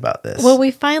rib Nick about this. Well,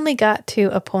 we finally got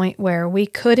to a point where we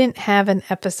couldn't have an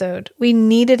episode. We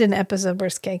needed an episode where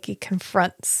Skanky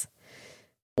confronts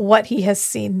what he has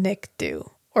seen Nick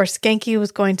do, or Skanky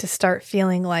was going to start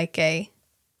feeling like a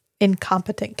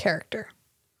incompetent character.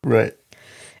 Right.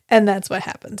 And that's what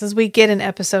happens, is we get an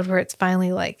episode where it's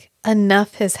finally like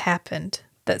enough has happened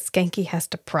that Skanky has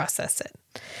to process it.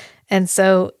 And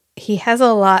so he has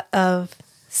a lot of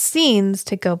scenes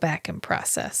to go back and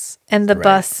process. And the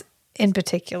bus in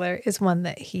particular is one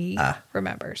that he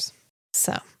remembers.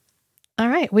 So, all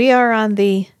right, we are on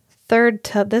the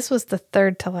this was the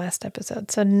third to last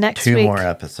episode. So next week more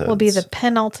episodes will be the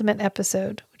penultimate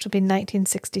episode, which will be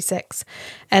 1966.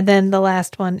 And then the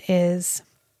last one is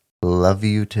Love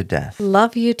You to Death.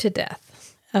 Love You to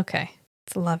Death. Okay.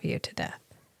 It's Love You to Death,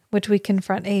 which we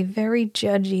confront a very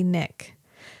judgy Nick.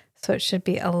 So it should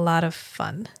be a lot of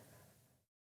fun.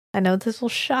 I know this will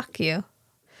shock you,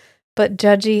 but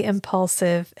judgy,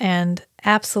 impulsive, and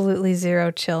absolutely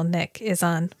zero chill Nick is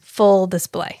on full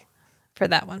display for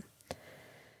that one.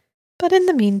 But in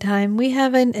the meantime, we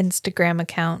have an Instagram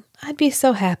account. I'd be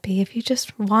so happy if you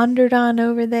just wandered on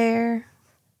over there,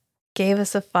 gave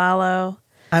us a follow.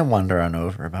 I wander on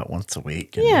over about once a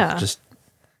week. And yeah. Just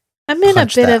I'm in a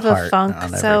bit of a funk,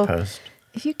 so post.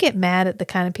 If you get mad at the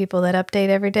kind of people that update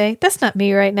every day, that's not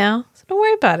me right now. So don't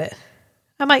worry about it.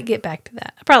 I might get back to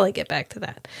that. I'll probably get back to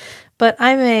that. But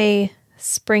I'm a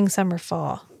spring, summer,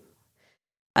 fall.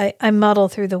 I muddle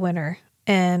through the winter,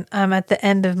 and I'm at the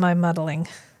end of my muddling,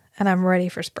 and I'm ready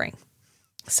for spring.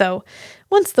 So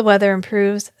once the weather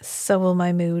improves, so will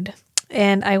my mood.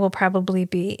 And I will probably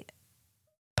be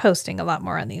posting a lot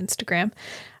more on the Instagram.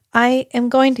 I am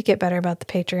going to get better about the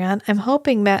Patreon. I'm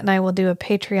hoping Matt and I will do a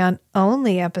Patreon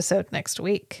only episode next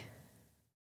week.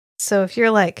 So if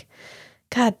you're like,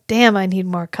 God damn, I need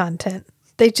more content.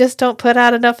 They just don't put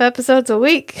out enough episodes a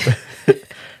week.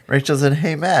 Rachel said,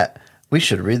 hey, Matt, we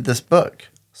should read this book.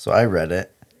 So I read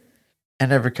it.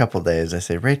 And every couple of days I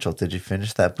say, Rachel, did you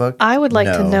finish that book? I would like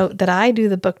to No. note that I do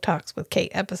the Book Talks with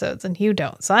Kate episodes and you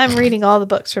don't. So I'm reading all the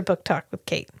books for Book Talk with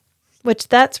Kate, which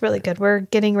that's really good. We're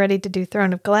getting ready to do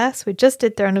Throne of Glass. We just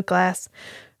did Throne of Glass.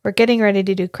 We're getting ready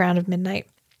to do Crown of Midnight.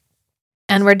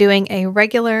 And we're doing a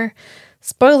regular,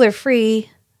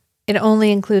 spoiler-free, it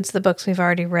only includes the books we've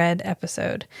already read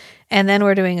episode. And then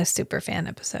we're doing a super fan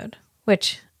episode,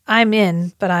 which I'm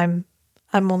in, but I'm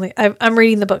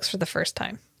reading the books for the first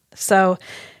time. So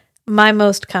my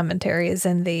most commentary is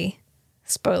in the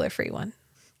spoiler-free one.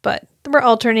 But we're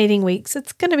alternating weeks.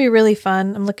 It's going to be really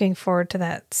fun. I'm looking forward to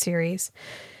that series.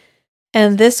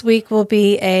 And this week will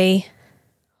be a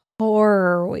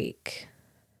horror week.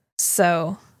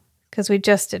 So, because we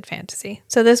just did fantasy.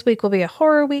 So this week will be a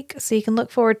horror week. So you can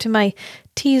look forward to my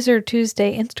Teaser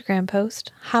Tuesday Instagram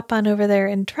post. Hop on over there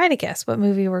and try to guess what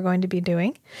movie we're going to be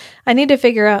doing. I need to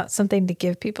figure out something to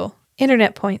give people.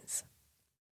 Internet points.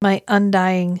 My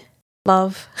undying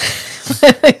love.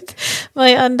 My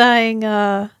undying,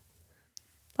 I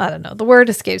don't know. The word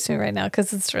escapes me right now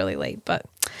because it's really late, but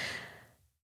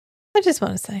I just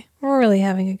want to say we're really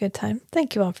having a good time.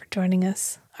 Thank you all for joining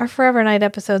us. Our Forever Night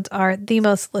episodes are the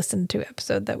most listened to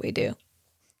episode that we do,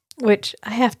 which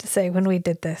I have to say, when we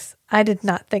did this, I did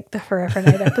not think the Forever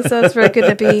Night episodes were going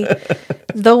to be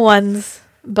the ones,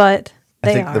 but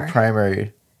they are. I think the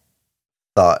primary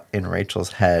thought in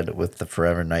Rachel's head with the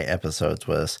Forever Night episodes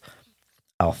was,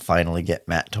 I'll finally get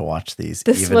Matt to watch these,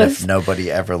 if nobody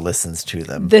ever listens to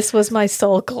them. This was my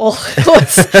sole goal.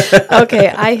 Okay,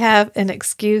 I have an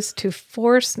excuse to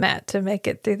force Matt to make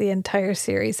it through the entire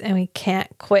series, and we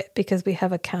can't quit because we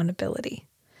have accountability.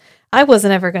 I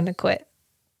wasn't ever going to quit,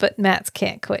 but Matt's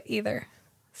can't quit either.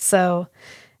 So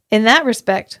in that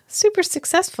respect, super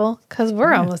successful because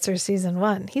we're almost through season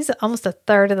 1. He's almost a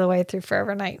third of the way through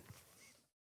Forever Night.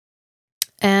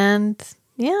 And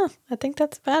yeah, I think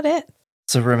that's about it.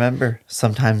 So remember,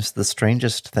 sometimes the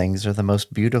strangest things are the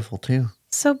most beautiful too.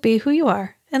 So be who you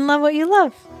are and love what you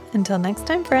love. Until next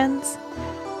time, friends.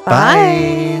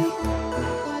 Bye. Bye.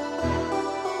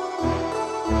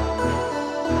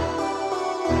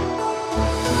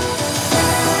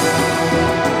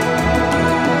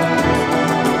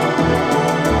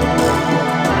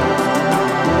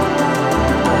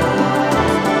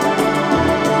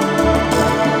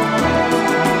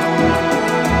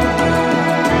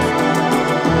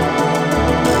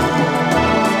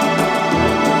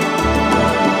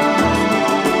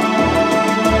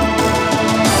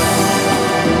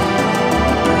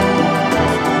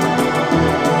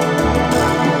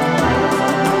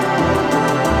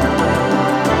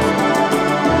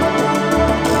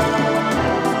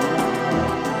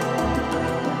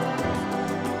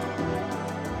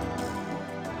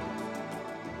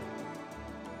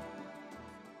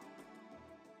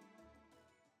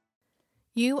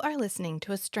 You are listening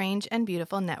to a Strange and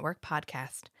Beautiful Network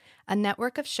podcast, a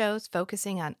network of shows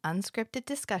focusing on unscripted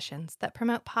discussions that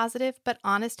promote positive but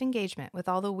honest engagement with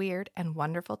all the weird and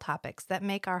wonderful topics that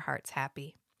make our hearts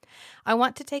happy. I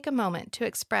want to take a moment to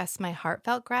express my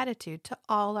heartfelt gratitude to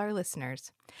all our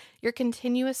listeners. Your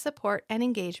continuous support and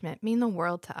engagement mean the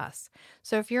world to us,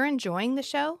 so if you're enjoying the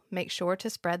show, make sure to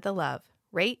spread the love,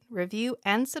 rate, review,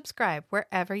 and subscribe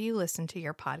wherever you listen to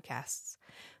your podcasts.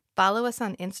 Follow us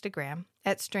on Instagram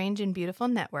at Strange and Beautiful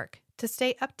Network to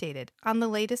stay updated on the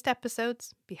latest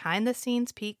episodes,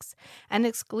 behind-the-scenes peeks, and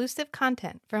exclusive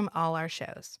content from all our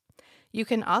shows. You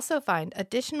can also find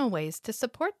additional ways to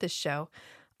support this show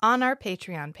on our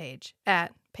Patreon page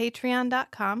at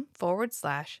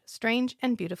patreon.com/Strange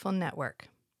and Beautiful Network.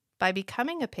 By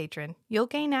becoming a patron, you'll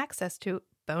gain access to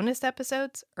bonus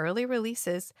episodes, early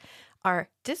releases, our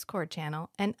Discord channel,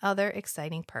 and other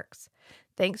exciting perks.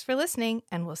 Thanks for listening,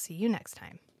 and we'll see you next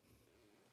time.